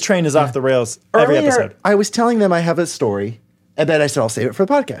sure? This train is off the rails every Earlier, episode. I was telling them I have a story, and then I said I'll save it for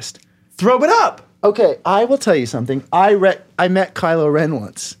the podcast. Throw it up. Okay, I will tell you something. I met Kylo Ren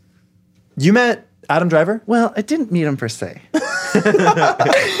once. You met Adam Driver? Well, I didn't meet him per se.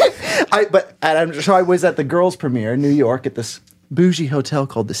 So I was at the girls' premiere in New York at this bougie hotel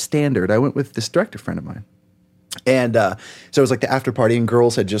called The Standard. I went with this director friend of mine. And so it was like the after party, and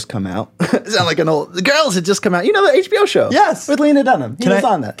girls had just come out. Sound like the girls had just come out. You know the HBO show? Yes. With Lena Dunham. He was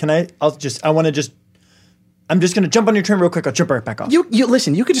on that. I'm just going to jump on your train real quick. I'll jump right back off. You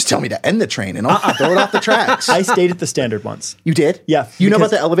listen, you could just tell me to end the train and I'll throw it off the tracks. I stayed at the Standard once. You did? Yeah, You know about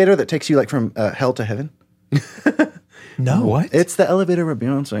because- the elevator that takes you like from hell to heaven? No. What? It's the elevator where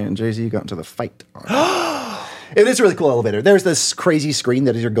Beyonce and Jay-Z got into the fight on. It is a really cool elevator. There's this crazy screen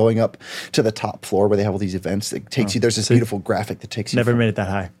that as you're going up to the top floor where they have all these events, it takes you. There's this beautiful graphic that takes you. Never from- made it that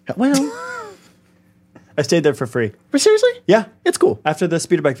high. Well, I stayed there for free. but seriously? Yeah. It's cool. After the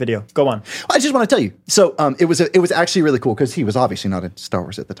speeder bike video. Go on. I just want to tell you. So it was actually really cool because he was obviously not in Star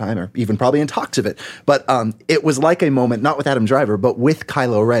Wars at the time, or even probably in talks of it. But it was like a moment, not with Adam Driver, but with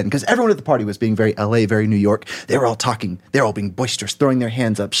Kylo Ren, because everyone at the party was being very LA, very New York. They were all talking. They were all being boisterous, throwing their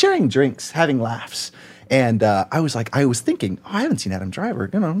hands up, sharing drinks, having laughs. And I was thinking, I haven't seen Adam Driver.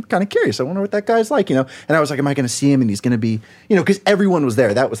 I'm kind of curious. I wonder what that guy's like, And I was like, am I going to see him? And he's going to be, because everyone was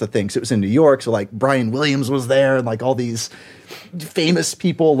there. That was the thing. So it was in New York. So like Brian Williams was there, and like all these famous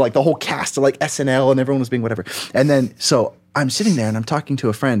people, like the whole cast of like SNL, and everyone was being whatever. And then, so I'm sitting there and I'm talking to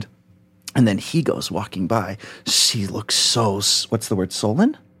a friend, and then he goes walking by. She looks so, what's the word?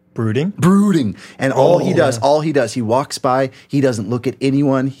 Sullen? Brooding. And all he does, he walks by, he doesn't look at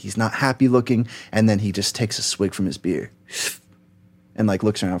anyone, he's not happy looking, and then he just takes a swig from his beer and like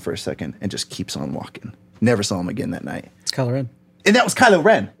looks around for a second and just keeps on walking. Never saw him again that night. It's Kylo Ren. And that was Kylo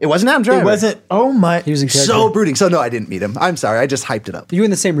Ren. It wasn't Adam Driver. It wasn't. Oh my. He was in character. So brooding. So no, I didn't meet him. I'm sorry. I just hyped it up. You were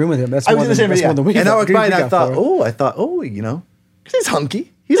in the same room with him. That's I more was in the than, same that's more than we And I got. walked by and I We got thought, for it. because he's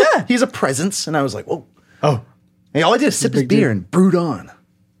hunky. He's a presence. And I was like, whoa. Oh. And all I did is sip his big beer dude. and brood on.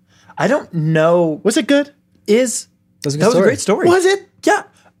 I don't know. Was it good? That was a good That was a story. great story. Was it? Yeah.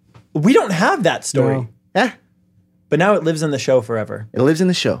 We don't have that story. No. Yeah. But now it lives in the show forever. It lives in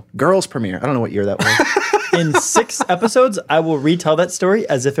the show. Girls premiere. I don't know what year that was. In 6 episodes, I will retell that story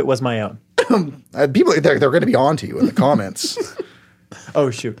as if it was my own. People, they're going to be on to you in the comments. Oh,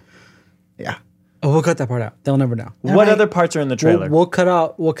 shoot. Yeah. Oh, we'll cut that part out. They'll never know. What other parts are in the trailer? We'll cut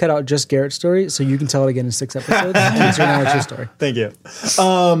out just Garrett's story, so you can tell it again in 6 episodes. So now it's your story. Thank you.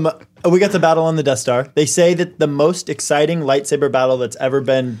 We got the battle on the Death Star. They say that the most exciting lightsaber battle that's ever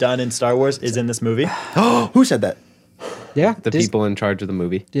been done in Star Wars is in this movie. Who said that? Yeah, The people in charge of the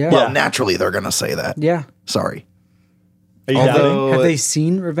movie. Yeah, Well, naturally, they're going to say that. yeah. Sorry. Are you Although- doubting? Have they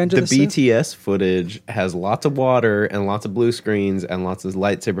seen Revenge The of the Sith? BTS footage has lots of water and lots of blue screens and lots of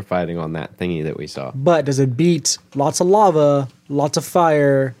lightsaber fighting on that thingy that we saw. But does it beat lots of lava, lots of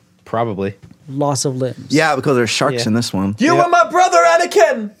fire, Probably. loss of limbs? Yeah, because there's sharks Yeah. in this one. You were my brother,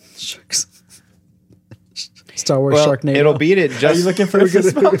 Anakin! Sharks. Star Wars Well, Sharknado. it'll beat it Are just. you looking for a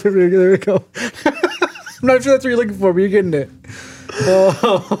fist bump? There we go. I'm not sure that's what you're looking for, but you're getting it.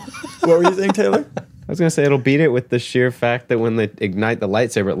 What were you saying, Taylor? I was gonna say it'll beat it with the sheer fact that when they ignite the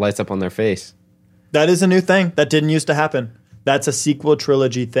lightsaber, it lights up on their face. That is a new thing. That didn't used to happen. That's a sequel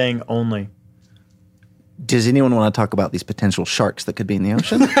trilogy thing only. Does anyone want to talk about these potential sharks that could be in the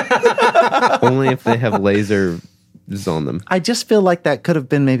ocean? Only if they have lasers on them. I just feel like that could have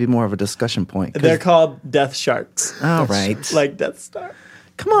been maybe more of a discussion point. 'cause- They're called Death Sharks. all right. Like Death Star.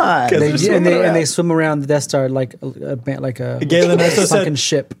 Come on. They're And swimming around. they swim around the Death Star like a Galen also sunken said,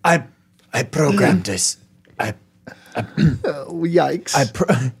 ship. I programmed this. Oh,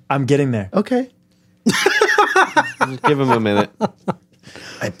 yikes. I'm getting there. Okay. Just give them a minute.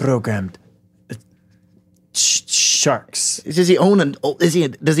 I programmed sharks. Does he own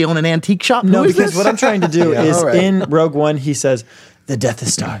an antique shop? No, Who is because this? what I'm trying to do Yeah, is all right. in Rogue One, he says, the Death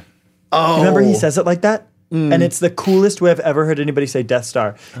Star. Oh. Remember he says it like that? And it's the coolest way I've ever heard anybody say Death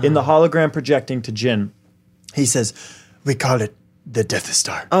Star. In the hologram projecting to Jin, he says, we call it the Death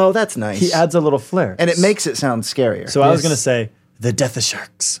Star. Oh, that's nice. He adds a little flair. and it makes it sound scarier. So I was going to say, the Death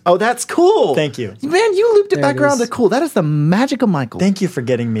Sharks. oh, that's cool. Thank you. Man, you looped it There back it around is. to cool. That is the magic of Michael. Thank you for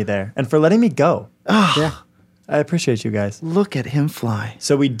getting me there and for letting me go. Yeah, I appreciate you guys. Look at him fly.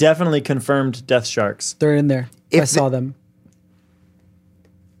 So we definitely confirmed Death Sharks. they're in there. If I saw them.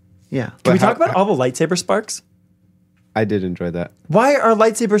 Yeah. Can we how- talk about all the lightsaber sparks? I did enjoy that. Why are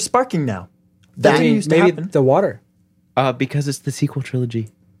lightsabers sparking now? That didn't used to Maybe happen. the water. Because it's the sequel trilogy.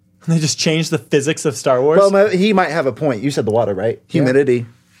 They just changed the physics of Star Wars. Well, he might have a point. You said the water, right? Humidity.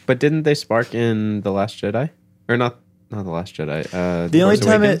 But didn't they spark in The Last Jedi? Or not The Last Jedi. the only Force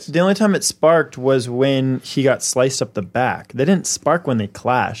Awakens? time it sparked was when he got sliced up the back. They didn't spark when they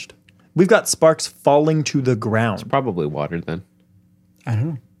clashed. We've got sparks falling to the ground. Probably water then. I don't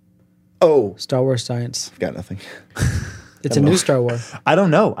know. Oh, Star Wars science. I've got nothing. It's a new Star Wars. I don't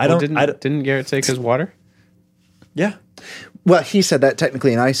know. I don't. Didn't Garrett say because water? Yeah. Well, he said that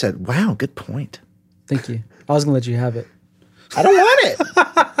technically, and I said, wow, good point. Thank you. I was gonna let you have it. I don't want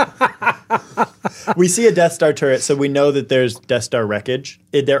it. We see a Death Star turret, so we know that there's Death Star wreckage.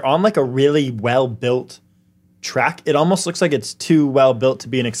 They're on like a really well built track. It almost looks like it's too well built to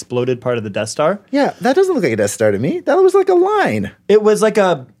be an exploded part of the Death Star. Yeah, that doesn't look like a Death Star to me. That was like a line. It was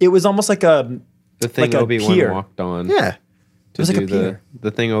almost like a The thing like a Obi-Wan pier. walked on. Yeah. To was like a do pier.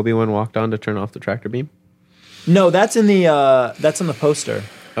 the thing Obi-Wan walked on to turn off the tractor beam. No, that's in the poster.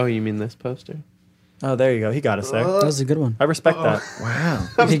 Oh, you mean this poster? Oh, there you go. He got us there. That was a good one. I respect that. Wow.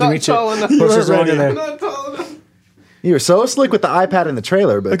 If you can reach it. enough. Poster's You were wrong in ready. there. You were so slick with the iPad in the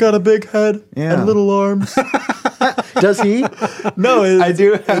trailer, but I got a big head Yeah. and little arms. does he? No, I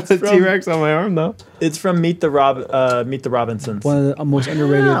do have the from- T-Rex on my arm though. It's from Meet the Robinsons. One of the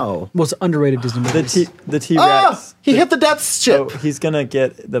most underrated Disney movies. The T-Rex. Oh, he hit the death ship. Oh, he's gonna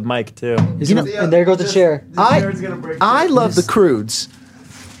get the mic too. And there goes the chair. I love the Croods,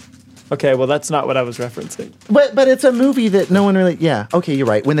 Okay, well that's not what I was referencing. but it's a movie that no one really. Yeah, okay, you're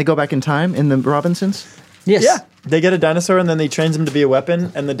right. When they go back in time in the Robinsons. Yes. Yeah, they get a dinosaur and then they trains him to be a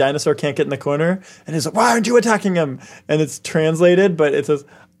weapon, and the dinosaur can't get in the corner, and he's like, "Why aren't you attacking him?" And it's translated, but it says,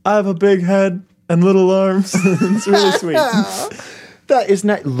 "I have a big head and little arms." It's really sweet. That is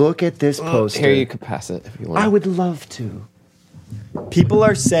not. Look at this poster. Here, you could pass it if you want. I would love to. People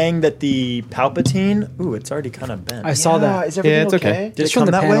are saying that the Palpatine. Ooh, it's already kind of bent. I saw that. Is everything it's okay. okay? Did It's it from come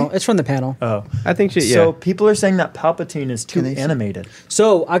the that panel. way? It's from the panel. Oh, I think she. Yeah. so people are saying that Palpatine is too Can they see? animated.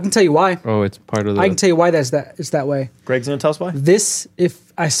 So I can tell you why. oh, it's part of the. I can tell you why it's that way. Greg's gonna tell us why. This,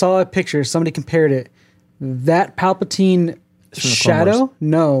 if I saw a picture, somebody compared it. That Palpatine from the Clone shadow,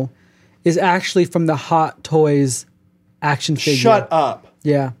 no, is actually from the Hot Toys action figure. Shut up.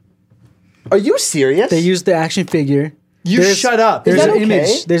 Yeah, Are you serious? they used the action figure. You shut up. There's Is an that okay?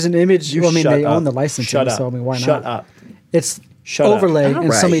 image. There's an image. You Well, I mean, shut they up. own the license, Shut up. so I mean, why not? Shut up. It's Shut up. overlay, All and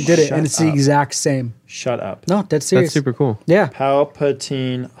right. somebody did it, Shut and it's the up. exact same. Shut up. No, that's serious. That's super cool. Yeah,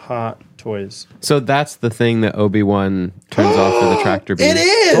 Palpatine Hot Toys. So that's the thing that Obi-Wan turns off for the tractor beam. It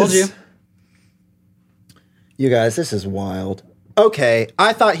is. told you. You guys, this is wild. Okay,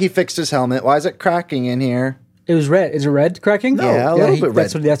 I thought he fixed his helmet. Why is it cracking in here? It was red. Is it red cracking? Yeah, a little bit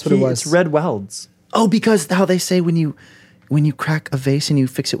That's red. what it was. It's red welds. Oh, because how they say when you crack a vase and you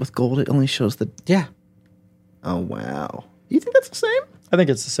fix it with gold, it only shows the. Yeah. Oh wow! You think that's the same? I think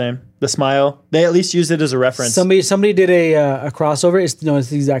it's the same. The smile. They at least used it as a reference. Somebody did a crossover. It's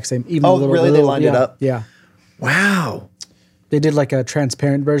the exact same. Even Oh, a little, really? a They little- lined it yeah, up? Yeah. Wow. They did like a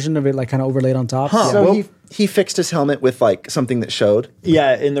transparent version of it, like kind of overlaid on top. Huh. Yeah. So Well- he fixed his helmet with like something that showed.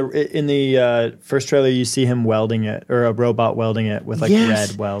 Yeah, in the first trailer, you see him welding it, or a robot welding it with like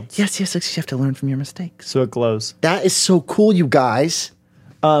red welds. Yes, you have to learn from your mistakes. So it glows. That is so cool, you guys.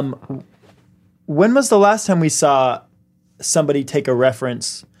 When was the last time we saw somebody take a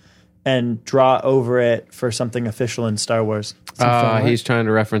reference and draw over it for something official in Star Wars? He's trying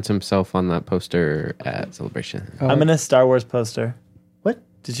to reference himself on that poster at Celebration. I'm in a Star Wars poster. What?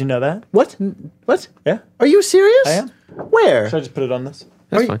 Did you know that? What? What? Yeah. Are you serious? I am. Where? Should I just put it on this?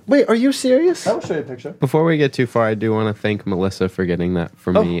 That's fine. Wait, are you serious? I will show you a picture. Before we get too far, I do want to thank Melissa for getting that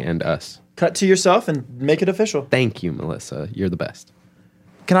for me and us. Cut to yourself and make it official. Thank you, Melissa. You're the best.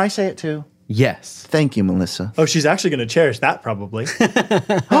 Can I say it too? Yes. Thank you, Melissa. Oh, she's actually going to cherish that probably.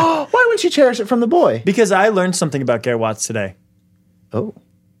 Why wouldn't you cherish it from the boy? Because I learned something about Garrett Watts today. Oh.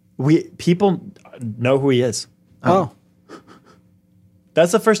 People know who he is. Oh.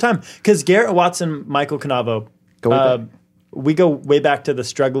 That's the first time. Because Garrett Watts and Michael Canavo, Go way back. we go way back to the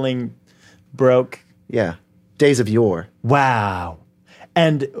struggling broke. Yeah. Days of yore. Wow.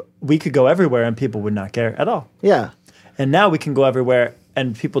 And we could go everywhere and people would not care at all. Yeah. And now we can go everywhere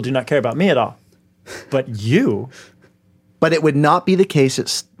and people do not care about me at all. But you, But it would not be the case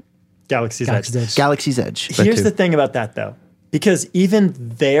at Galaxy's Galaxy's Edge. Edge. Galaxy's Edge. Here's too. the thing about that though. Because even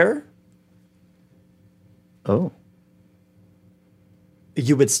there, Oh.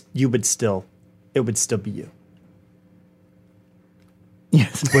 it would still be you.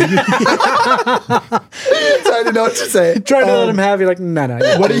 Yes. I didn't know what to say. Trying to let him have. You're like, no.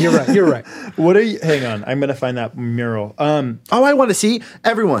 You're right. You're right. What are you? Hang on, I'm gonna find that mural. Oh, I want to see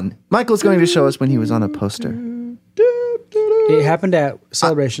everyone. Michael's going to show us when he was on a poster. It happened at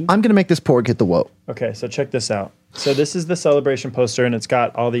Celebration. I'm gonna make this porg hit the whoa. Okay, so check this out. So this is the Celebration poster, and it's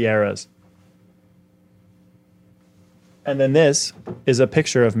got all the eras. And then this is a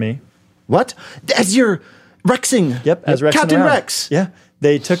picture of me. What? As you're Rexing. Yep, as Rex. Captain Rex. Yeah,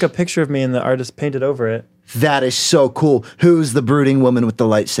 they took a picture of me, and the artist painted over it. That is so cool. Who's the brooding woman with the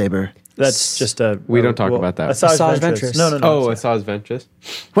lightsaber? That's just a. We don't talk about that. Asajj Ventress. Ventress. No. Oh, Asajj Ventress.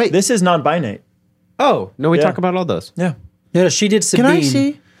 Wait, This is non-binate. Oh, no, we Yeah. talk about all those. Yeah. No, she did Sabine. can I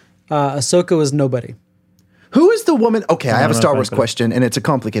see? Ahsoka was nobody. Who is the woman? Okay, I have a know Star if I Wars could- question, and it's a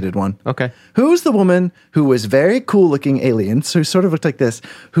complicated one. Okay. Who's the woman who was very cool looking alien, so sort of looked like this,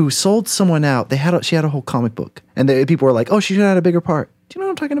 who sold someone out? She had a whole comic book, and people were like, "Oh, she should have had a bigger part." Do you know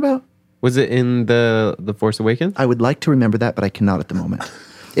what I'm talking about? Was it in the Force Awakens? I would like to remember that, but I cannot at the moment.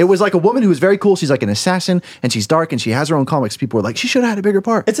 It was like a woman who was very cool. She's like an assassin, and she's dark, and she has her own comics. People were like, "She should have had a bigger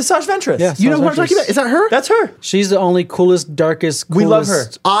part." It's Asajj Ventress. Yeah. You know Asajj what I'm talking Ventress. about? Is that her? That's her. She's the only coolest, darkest, coolest. We love her.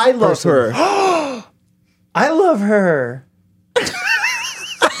 I love her. I love her.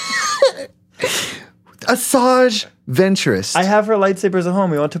 Asajj Ventress. I have her lightsabers at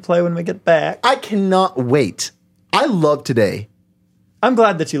home. We want to play when we get back. I cannot wait. I love today. I'm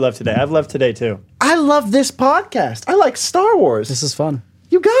glad that you love today. I've loved today too. I love this podcast. I like Star Wars. This is fun.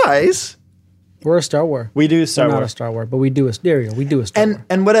 You guys. We're a Star Wars. We do Star We're not a Wars. Star Wars, but we do a stereo. We do a Star Wars.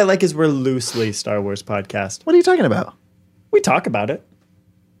 And what I like is we're loosely Star Wars podcast. What are you talking about? We talk about it.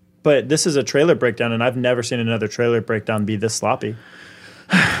 But this is a trailer breakdown, and I've never seen another trailer breakdown be this sloppy.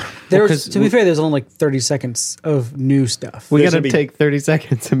 To be fair, there's only like 30 seconds of new stuff. We There's got to gonna be- take 30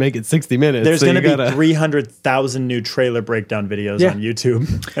 seconds to make it 60 minutes. There's so going to you be gotta- 300,000 new trailer breakdown videos Yeah. on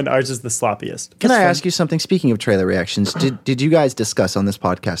YouTube, and ours is the sloppiest. Can I ask you something? Speaking of trailer reactions, did you guys discuss on this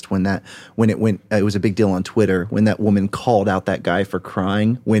podcast when it went? It was a big deal on Twitter when that woman called out that guy for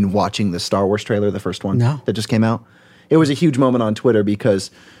crying when watching the Star Wars trailer, the first one that just came out. It was a huge moment on Twitter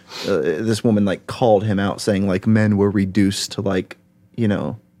because this woman like called him out, saying like men were reduced to like, you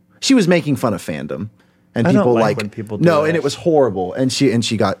know, she was making fun of fandom. And I don't people like when people do no, that. and it was horrible. And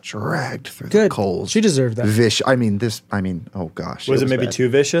she got dragged through the Good. coals. She deserved that. Oh gosh. Was it maybe bad. too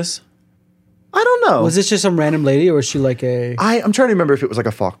vicious? I don't know. Was this just some random lady, or was she like a? I'm trying to remember if it was like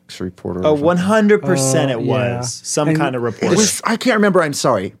a Fox reporter. Oh, or something. 100% it Oh, was. yeah. Some And kind of It reporter. was, I can't remember. I'm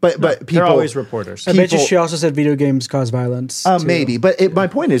sorry, but people They're always reporters. I bet you people- she also said video games cause violence. too. maybe. But my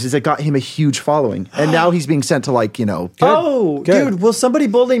point is it got him a huge following, and now he's being sent to like Oh, Good. dude, will somebody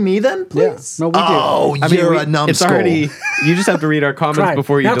bully me then, Yeah. please? No, we did. Oh, I mean, you're a it's numbskull. already. You just have to read our comments Cry.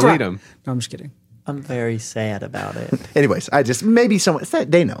 before you Now cry. delete them. No, I'm just kidding. I'm very sad about it. Anyways, I just maybe someone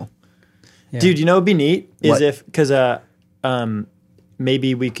they know. Yeah. Dude, you know what'd be neat? Is What? if, because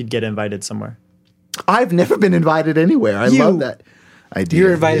maybe we could get invited somewhere. I've never been invited anywhere. I You- love that idea.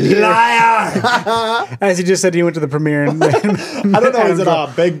 You're invited here. Liar! As he just said, he went to the premiere. And I don't know. Is it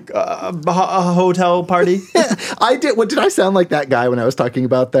a big hotel party? I did. What did I sound like that guy when I was talking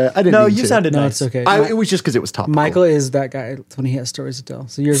about that? I didn't. No, mean you to. sounded No, nice. it's okay. It was just because it was topical. Michael is that guy when he has stories to tell.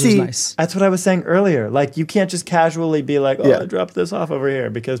 So yours See, was nice. That's what I was saying earlier. Like, you can't just casually be like, oh, Yeah. I dropped this off over here,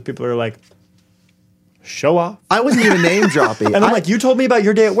 because people are like, show off. I wasn't even name dropping. And I'm like, you told me about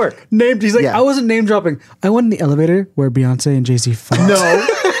your day at work. Named. He's like, Yeah. I wasn't name dropping. I went in the elevator where Beyonce and Jay-Z fought.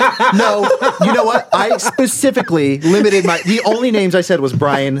 No. You know what? I specifically limited the only names I said was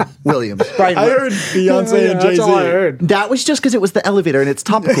Brian Williams. I heard Beyonce Yeah, and that's all I Jay-Z. heard. That was just because it was the elevator and it's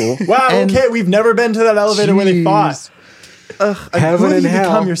topical. Wow, And okay, we've never been to that elevator where they fought. Heaven Who have and you hell.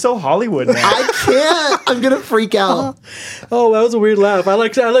 become? You're so Hollywood now. I can't. I'm gonna freak out. Oh, that was a weird laugh.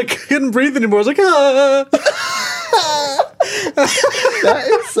 I couldn't breathe anymore. I was like, ah.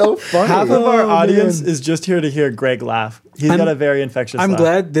 That is so funny. Half of our Oh, audience man. is just here to hear Greg laugh. He's got a very infectious I'm laugh.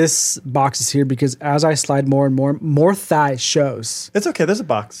 glad this box is here because as I slide more and more thigh shows. It's okay. There's a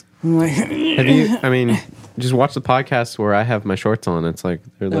box. I'm like, Have you? I mean, just watch the podcast where I have my shorts on. It's like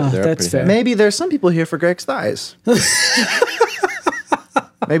they're up that's pretty fair. high. Maybe there's some people here for Greg's thighs.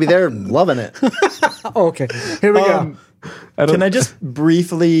 Maybe they're loving it. oh, okay, here we go. Can I just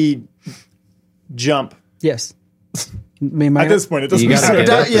briefly jump? Yes. Me and my At this point, it doesn't You gotta matter. get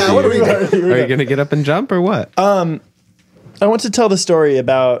up. Yeah, what do we do? Are you gonna get up and jump or what? I want to tell the story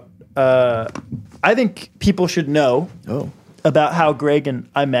about. I think people should know about how Greg and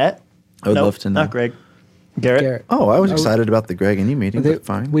I met. I would Nope, love to know. Not Greg. Garrett. Garrett. Oh, I was excited about the Greg and you meeting, but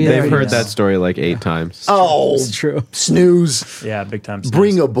fine. we- They've Yeah, heard yes. that story like 8 times. Oh, It's true. snooze. Yeah, big time.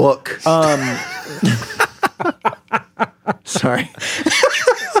 Bring a book. Sorry.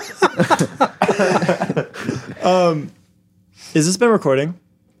 Is this been recording?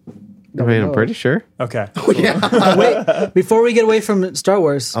 I mean, I'm pretty sure. Okay. Wait, before we get away from Star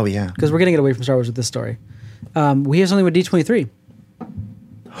Wars. Oh, yeah. Because we're going to get away from Star Wars with this story. We have something with D23.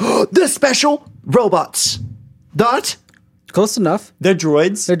 The special robots. Dot. Close enough. They're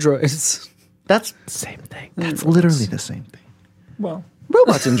droids. They're droids. That's Same thing. that's literally the same thing. Well,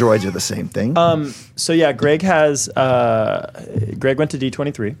 Robots and droids are the same thing. so yeah, Greg has. Greg went to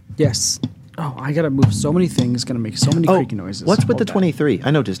D23. Yes. Oh, I gotta move so many things. Gonna make so many creaky noises. What's with the Hold back. 23?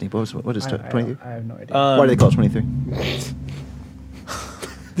 I know Disney. What is I 23? have no idea. Why do they call it 23?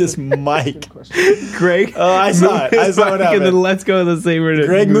 This mic. Greg. Oh, I saw it. I saw what And then happened. let's go of the saber.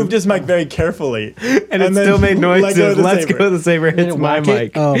 Greg moved his mic very carefully, and it then still made let noises. go of the Let's saber. go of the saber. Hits Didn't my whack it?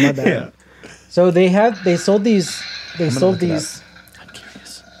 mic. Oh, my bad. So they sold these. They sold look it these. I'm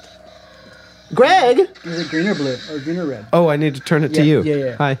curious. Greg. Is it green or blue or green or red? Oh, I need to turn it to Yeah, you.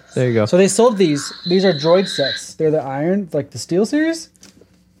 yeah. Hi. There you go. So they sold these. These are droid sets. They're the iron, like the steel series,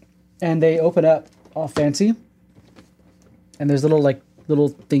 and they open up all fancy. And there's little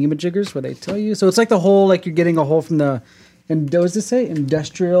thingamajiggers where they tell you. So it's like the whole like you're getting a whole from the. And what does it say?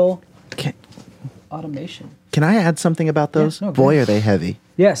 Industrial Can, automation. can I add something about those? no, go Boy, ahead. are they heavy.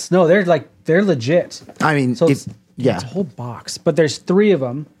 Yes. No, they're legit. I mean, So it's a whole box, but there's 3 of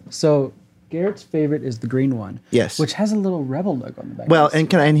them. So Garrett's favorite is the green one. Yes. Which has a little rebel logo on the back. Well,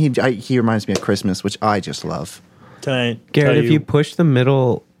 and he reminds me of Christmas, which I just love. Can I Garrett, tell if you push the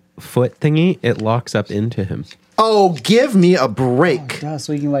middle foot thingy, it locks up into him. Oh, give me a break. yeah,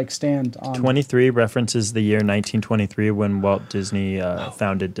 so you can like stand on. 23 references the year 1923 when Walt Disney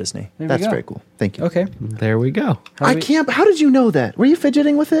founded Disney. There we That's go. very cool. Thank you. Okay. There we go. I can't. How did you know that? Were you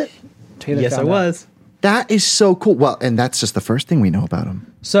fidgeting with it? Taylor Yes, I found out. was. That is so cool. Well, and that's just the first thing we know about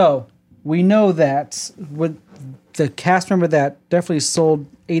him. So we know that with the cast member that definitely sold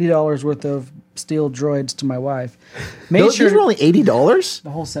 $80 worth of steel droids to my wife. Made Those, sure these were only $80. the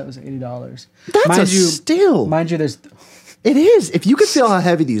whole set was $80. That's a steal. Mind you, there's It is. If you could feel how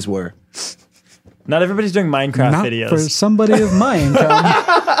heavy these were. Not everybody's doing Minecraft not videos. for somebody of my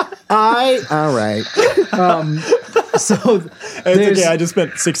income. All right. So It's there's okay. I just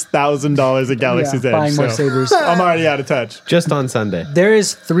spent $6,000 at Galaxy's Edge. buying more so sabers. I'm already out of touch. Just on Sunday. There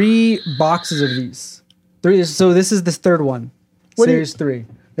is 3 boxes of these. 3. So this is the third one. What do you- Series 3.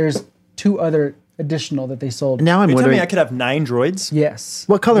 There's 2 other additional that they sold. Now I'm You're telling wondering me I could have 9 droids? Yes.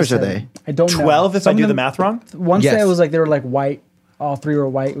 what colors are Seven. they? I don't know. 12 if I Some do of the them- math wrong? One Yes. set was like they were like white. All 3 were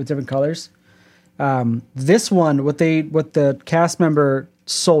white with different colors. This one, what the cast member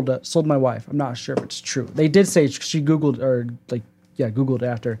sold my wife. I'm not sure if it's true. They did say she Googled Googled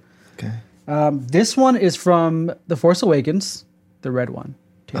after. Okay. This one is from The Force Awakens, the red one.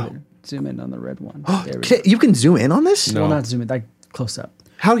 Taylor, zoom in on the red one. There we go. You can zoom in on this? No. Well, not zoom in, like close up.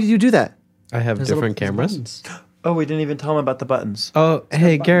 How did you do that? I have There's different little- there's cameras. buttons. Oh, we didn't even tell him about the buttons. Oh,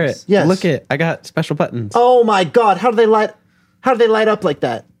 hey, buttons. Garrett. Yes. Look it. I got special buttons. Oh my God! How do they light up like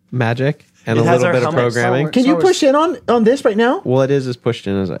that? Magic and It a has little our bit of helmet. programming. Star Can you Wars. push in on this right now? Well, it is pushed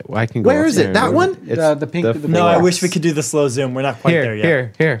in as I can go. Where up is there it? and That move one? it. It's The pink- the four. No, I Yes. wish we could do the slow zoom. We're not quite there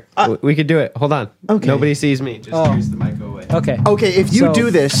yet. Here. We could do it. Hold on. Okay. Nobody sees me. Just Oh. use the mic away. Okay. Okay, if you So- do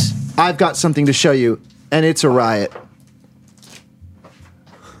this, I've got something to show you, and it's a riot.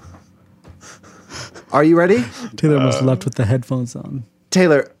 Are you ready? Taylor almost left with the headphones on.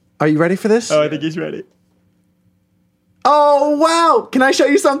 Taylor, are you ready for this? Oh, I think he's ready. Oh wow! Can I show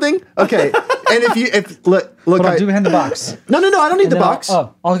you something? Okay. And if look, Hold on, I, do behind the box. no, I don't need And the then box. I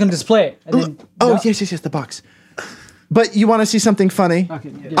was gonna display it. And then, Oh no. yes, the box. But you want to see something funny?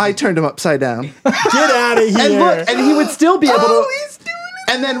 Okay, yeah. I turned him upside down, Get out of here. and look, and he would still be able to. He's doing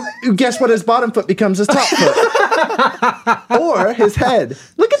it. And then guess what? His bottom foot becomes his top foot, or his head.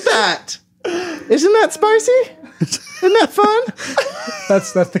 Look at that! Isn't that spicy? Isn't that fun?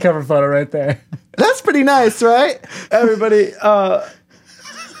 That's the cover photo right there. That's pretty nice, right? Everybody,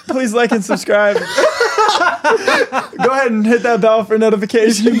 please like and subscribe. Go ahead and hit that bell for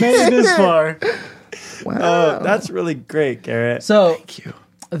notifications. You made it this far. Wow. That's really great, Garrett. So Thank you.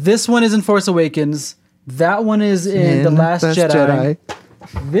 this one is in Force Awakens. That one is in The Last Jedi.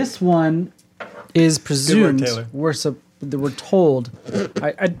 This one is presumed. Taylor. We're told.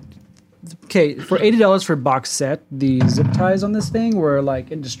 Okay, for $80 for a box set, the zip ties on this thing were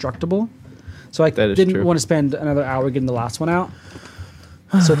like indestructible. So I That is didn't true. want to spend another hour getting the last one out.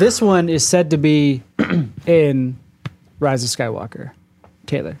 So this one is said to be in Rise of Skywalker.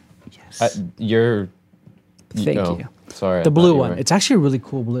 Taylor, You're. thank oh, you. Sorry. I The thought blue you one. were- It's actually a really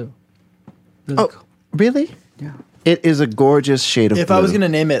cool blue. Really Oh, cool. really? Yeah. It is a gorgeous shade of If blue. I was going to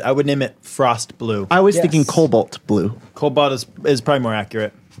name it, I would name it Frost Blue. I was Yes. thinking cobalt blue. Cobalt is probably more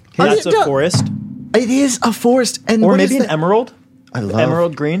accurate. Oh, That's yeah, a forest. It is a forest, and Or what maybe is an the- emerald. I love.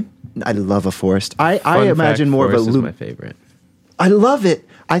 Emerald green. I love a forest. I Fun imagine fact, more of a Forest is loop. my favorite. I love it.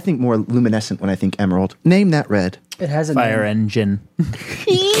 I think more luminescent when I think emerald. Name that red. It has a Fire name. engine.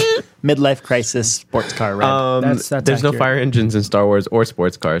 Midlife crisis sports car red. That's There's no accurate. fire engines in Star Wars or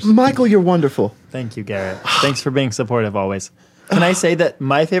sports cars. Michael, you're wonderful. Thank you, Garrett. Thanks for being supportive always. Can I say that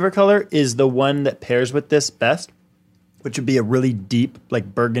my favorite color is the one that pairs with this best, which would be a really deep,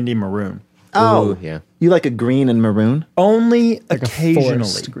 like burgundy maroon. Oh, Ooh, yeah. You like a green and maroon? Only Like a occasionally.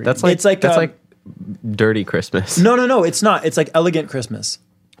 forest green. That's like It's like, that's um, like dirty Christmas. No, it's not. It's like elegant Christmas.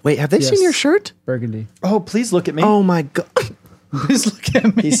 Wait, have they Yes. seen your shirt? Burgundy. Oh, please look at me. Oh my god. Please look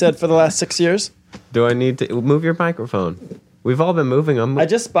at me. He said for the last 6 years. Do I need to move your microphone? We've all been moving them. I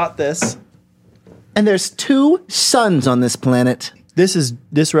just bought this. And there's 2 suns on this planet.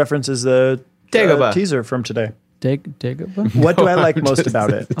 This references the Dagobah. teaser from today. Dagobah? What do I like most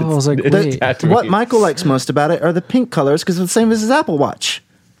about it? Oh, I was like, It's wait. Tatooine. What Michael likes most about it are the pink colors because it's the same as his Apple Watch.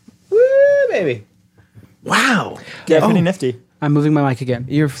 Woo, baby. Wow. Yeah, pretty Oh. nifty. I'm moving my mic again.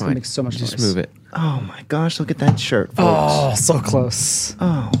 You're It's gonna fine. make so much Just noise. move it. Oh my gosh, look at that shirt, folks. Oh, so close.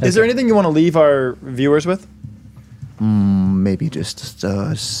 Is there anything you want to leave our viewers with? Maybe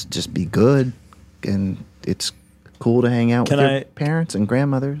just be good, and it's cool to hang out Can with your I- parents and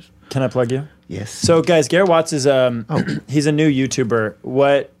grandmothers. Can I plug you? Yes. So, guys, Garrett Watts is he's a new YouTuber.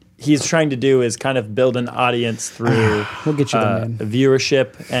 What he's trying to do is kind of build an audience through We'll get you them in.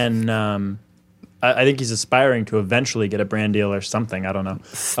 viewership, and I think he's aspiring to eventually get a brand deal or something. I don't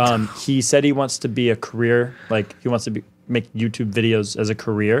know. He said he wants to be a career, like he wants to make YouTube videos as a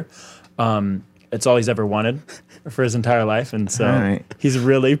career. It's all he's ever wanted for his entire life, and so All right. he's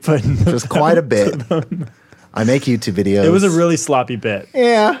really putting. Just quite a bit. I make YouTube videos. It was a really sloppy bit.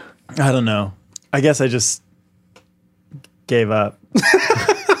 yeah. I don't know. I guess I just gave up.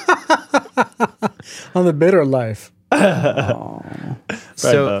 On the bitter life.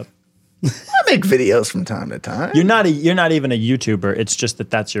 So I make videos from time to time. You're not even a YouTuber. It's just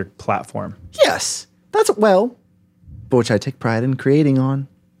that's your platform. Yes, that's but which I take pride in creating on.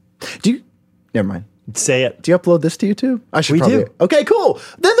 Do you? Never mind. Say it. Do you upload this to YouTube? I should We probably. do. Okay, cool.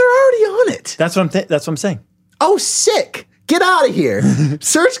 Then they're already on it. That's what I'm saying. Oh, sick. Get out of here.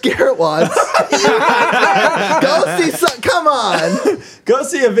 Search Garrett Watts. Go see some. Come on. Go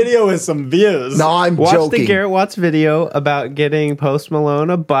see a video with some views. No, I'm watch joking. the Garrett Watts video about getting Post Malone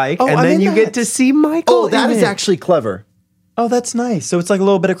a bike, Oh, and I'm then in you that. get to see Michael. Oh, that in is it. actually clever. Oh, that's nice. So it's like a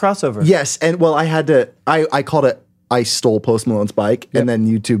little bit of crossover. Yes, and well, I had to. I called it. I stole Post Malone's bike, and then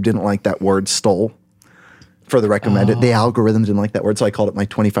YouTube didn't like that word "stole" for the recommended. The algorithm didn't like that word, so I called it my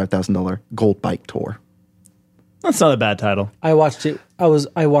 $25,000 gold bike tour. That's not a bad title. I watched it.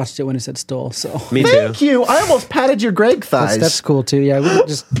 I watched it when it said stole. So Me too. Thank you. I almost patted your Greg thighs. that's cool too. Yeah, we could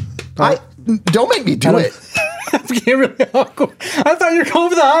just. Don't make me do it. It's getting really awkward. I thought you were going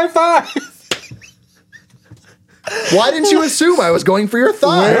for the high five. Why didn't you assume I was going for your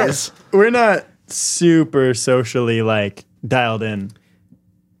thighs? We're not super socially like dialed in.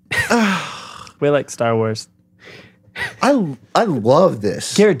 We like Star Wars. I love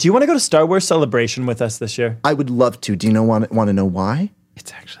this. Garrett, do you want to go to Star Wars Celebration with us this year? I would love to. Do you want to know why?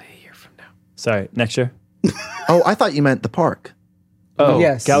 It's actually a year from now. Sorry, next year. Oh, I thought you meant the park. Oh,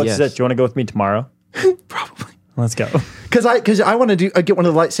 Yes. Galaxy Yes. Edge, do you want to go with me tomorrow? Probably. Let's go. Because I want to get one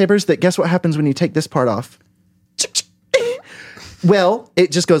of the lightsabers. That guess what happens when you take this part off? Well,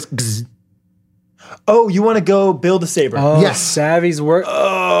 it just goes. Bzz. Oh, you want to go build a saber? Oh, Yes. Savvy's work. And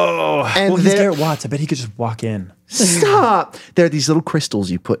well, he's there- Garrett Watts. I bet he could just walk in. Stop! There are these little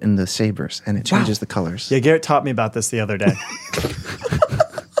crystals you put in the sabers, and it changes the colors. Yeah, Garrett taught me about this the other day.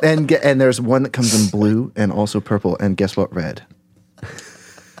 And there's one that comes in blue and also purple, and guess what? Red.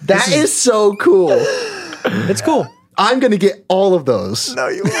 That is so cool. It's cool. I'm gonna get all of those. No,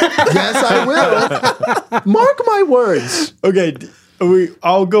 you won't. Yes, I will. Mark my words. Okay,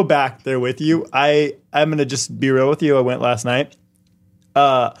 I'll go back there with you. I'm gonna just be real with you. I went last night.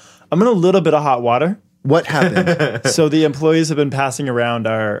 I'm in a little bit of hot water. What happened? So the employees have been passing around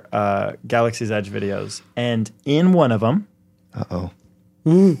our Galaxy's Edge videos, and in one of them, Uh-oh.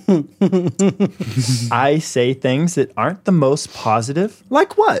 I say things that aren't the most positive.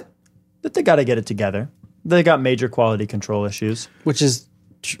 Like what? That they got to get it together. They got major quality control issues. Which is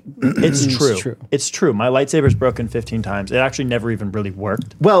It's true. true. It's true. My lightsaber's broken 15 times. It actually never even really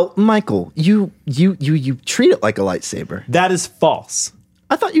worked. Well, Michael, you treat it like a lightsaber. That is false.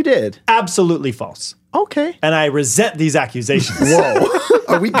 I thought you did. Absolutely false. Okay. And I resent these accusations. Whoa.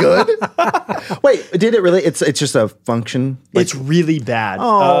 Are we good? Wait, did it really? It's just a function. It's really bad.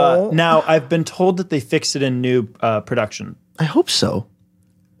 Oh. Now, I've been told that they fixed it in new production. I hope so.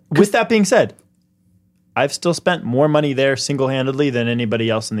 With that being said, I've still spent more money there single-handedly than anybody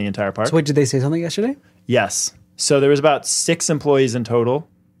else in the entire park. So wait, did they say something yesterday? Yes. So there was about 6 employees in total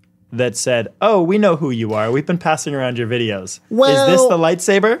that said, "Oh, we know who you are. We've been passing around your videos. Well- Is this the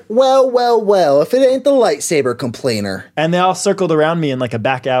lightsaber?" Well, if it ain't the lightsaber complainer. And they all circled around me in like a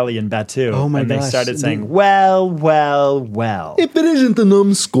back alley in Batu. Oh my and they gosh. started saying, well. If it isn't the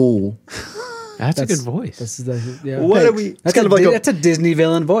numbskull. That's a good voice. This is the, yeah. What are we? That's kind of like that's a Disney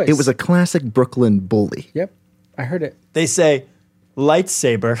villain voice. It was a classic Brooklyn bully. Yep. I heard it. They say,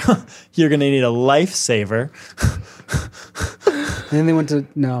 lightsaber. You're going to need a lifesaver. And then they went to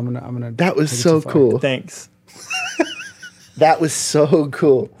no. I'm gonna. That was take it so too far. cool. Thanks. That was so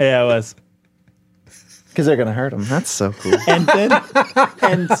cool. Yeah, it was. Because they're going to hurt him. That's so cool. And then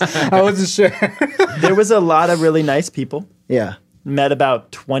I wasn't sure. there was a lot of really nice people. Yeah. Met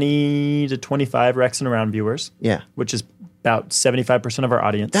about 20 to 25 Rex and Around viewers, Yeah. which is about 75% of our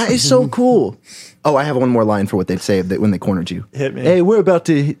audience. That is so cool. Oh, I have one more line for what they'd say when they cornered you. Hit me. Hey, you're about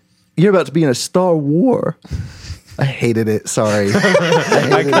to be in a Star War. I hated it. Sorry.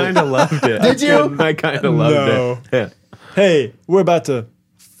 I kind of loved it. Did you? I kind of loved No. it. Yeah. Hey, we're about to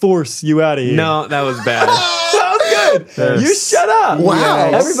force you out of here. No, that was bad. Good. You shut up.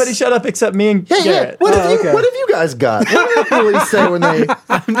 Wow. Everybody shut up except me and Yeah. Garrett. What have okay. you guys got? What do you really say when they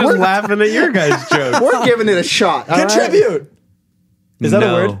I'm just laughing at your guys' jokes. we're giving it a shot? all right? Contribute. Is that a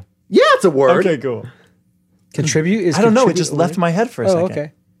No. word? Yeah, it's a word. Okay, cool. Contribute is. I don't know. It contribute just left word? my head for a Oh, second.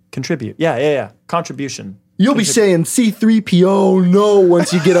 okay. Contribute. Yeah. Contribution. You'll be saying C3PO no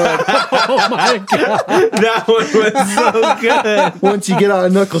once you get on That one was so good. once you get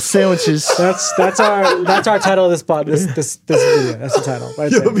on knuckle sandwiches. That's our title of this pod. This video. That's the title. Right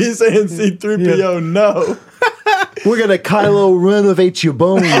there. You'll be saying C3PO no. We're gonna Kylo renovate your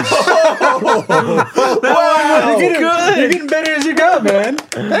bones. You're getting better as you go, man.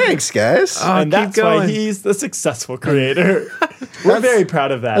 Thanks, guys. And that's why he's the successful creator. We're very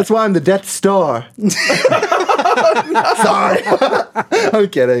proud of that. That's why I'm the Death Star. Sorry. I'm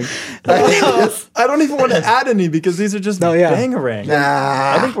kidding. I don't even want to add any because these are just bangarang.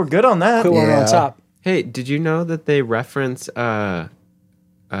 I think we're good on that. Put one Yeah. on top. Hey, did you know that they reference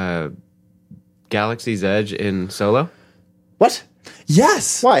Galaxy's Edge in Solo? What?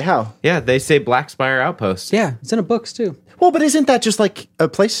 Yes. Why? How? Yeah, they say Black Spire Outpost. Yeah, it's in the books too. Well, but isn't that just like a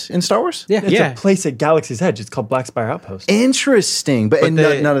place in Star Wars? Yeah. It's Yeah. a place at Galaxy's Edge. It's called Black Spire Outpost. Interesting. But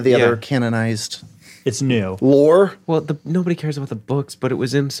none of the other canonized It's new. lore. Well, nobody cares about the books, but it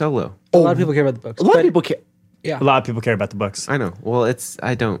was in Solo. A lot of people care about the books. A lot of but- people care. Yeah, A lot of people care about the books. I know. Well,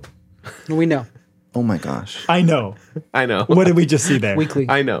 I don't. we know. Oh my gosh. I know. I know. What did we just see there? Weekly.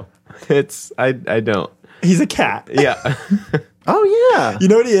 I know. I don't. He's a cat. Yeah. Oh yeah. You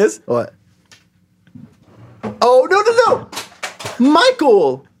know what he is? What? Oh no!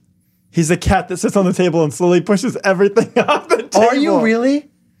 Michael, He's a cat that sits on the table and slowly pushes everything off the table. are you really?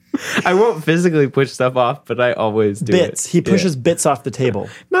 I won't physically push stuff off, but I always do Bits. it. He pushes bits off the table.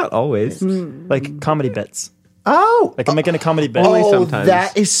 Not always. Like comedy bits. Oh, Like I'm making a comedy bit. Only sometimes.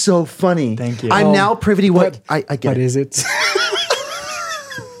 that is so funny. Thank you. I'm Oh, now privy to what I get. What it. is it?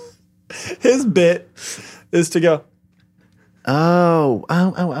 His bit is to go. Oh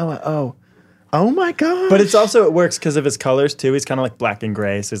my god! But it's also, it works because of his colors too. He's kind of like black and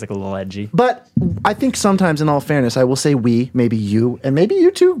gray, so he's like a little edgy. But I think sometimes, in all fairness, I will say we, maybe you, and maybe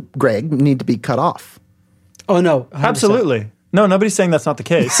you too, Greg, need to be cut off. Oh no, 100%. Absolutely. No, nobody's saying that's not the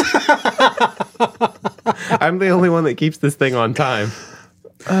case. I'm the only one that keeps this thing on time.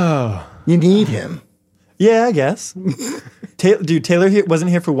 You need him. Yeah, I guess. Dude, Taylor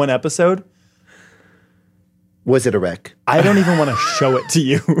wasn't here for one episode. Was it a wreck? I don't even want to show it to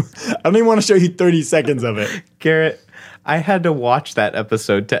you. I don't even want to show you 30 seconds of it. Garrett, I had to watch that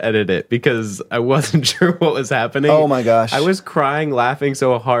episode to edit it because I wasn't sure what was happening. Oh my gosh. I was crying, laughing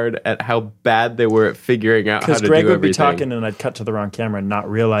so hard at how bad they were at figuring out how to Because do Greg would everything. be talking and I'd cut to the wrong camera and not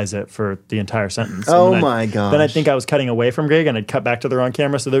realize it for the entire sentence. Oh And then my gosh. Then I think I was cutting away from Greg and I'd cut back to the wrong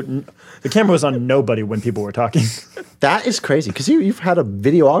camera. So the camera was on nobody when people were talking. That is crazy because you've had a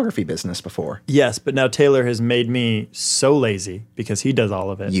videography business before. Yes, but now Taylor has made me so lazy because he does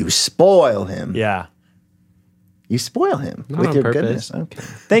all of it. You spoil him. Yeah. You spoil him Not with on your purpose. goodness. Okay.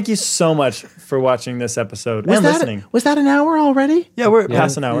 Thank you so much for watching this episode and listening. Was that an hour already? Yeah, we're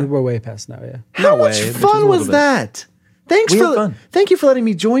past an hour. We're way past now. Yeah. How No much way, but just a fun little was bit. that? Thanks We for had fun. Thank you for letting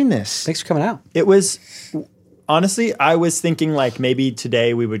me join this. Thanks for coming out. It was honestly, I was thinking like maybe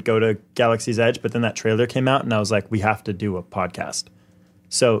today we would go to Galaxy's Edge, but then that trailer came out and I was like, we have to do a podcast.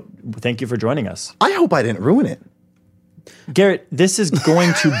 So thank you for joining us. I hope I didn't ruin it. Garrett, this is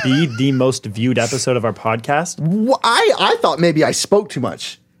going to be the most viewed episode of our podcast. I thought maybe I spoke too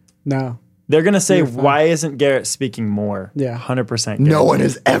much. No. They're gonna say, "Why isn't Garrett speaking more?" Yeah. 100%. No one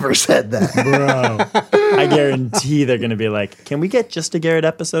has ever said that. Bro. I guarantee they're gonna be like, "Can we get just a Garrett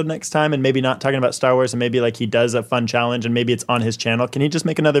episode next time?" And maybe not talking about Star Wars, and maybe like he does a fun challenge, and maybe it's on his channel. Can he just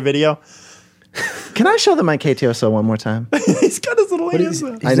make another video? Can I show them my KTOSO one more time? He's got his little hands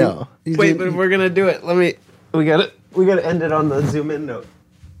up. I know. Wait, but if we're gonna do it, we gotta end it on the zoom in note.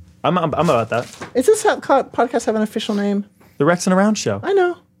 I'm about that. Is this podcast have an official name? The Rex and Around Show. I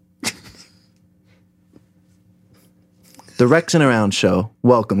know. The Rex and Around Show.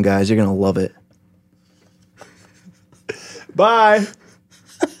 Welcome, guys. You're gonna love it. Bye.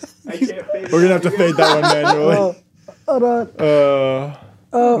 We're gonna have to fade that one manually. Hold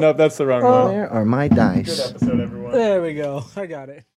on. No, that's the wrong one. Where are my dice? Good episode, everyone. There we go. I got it.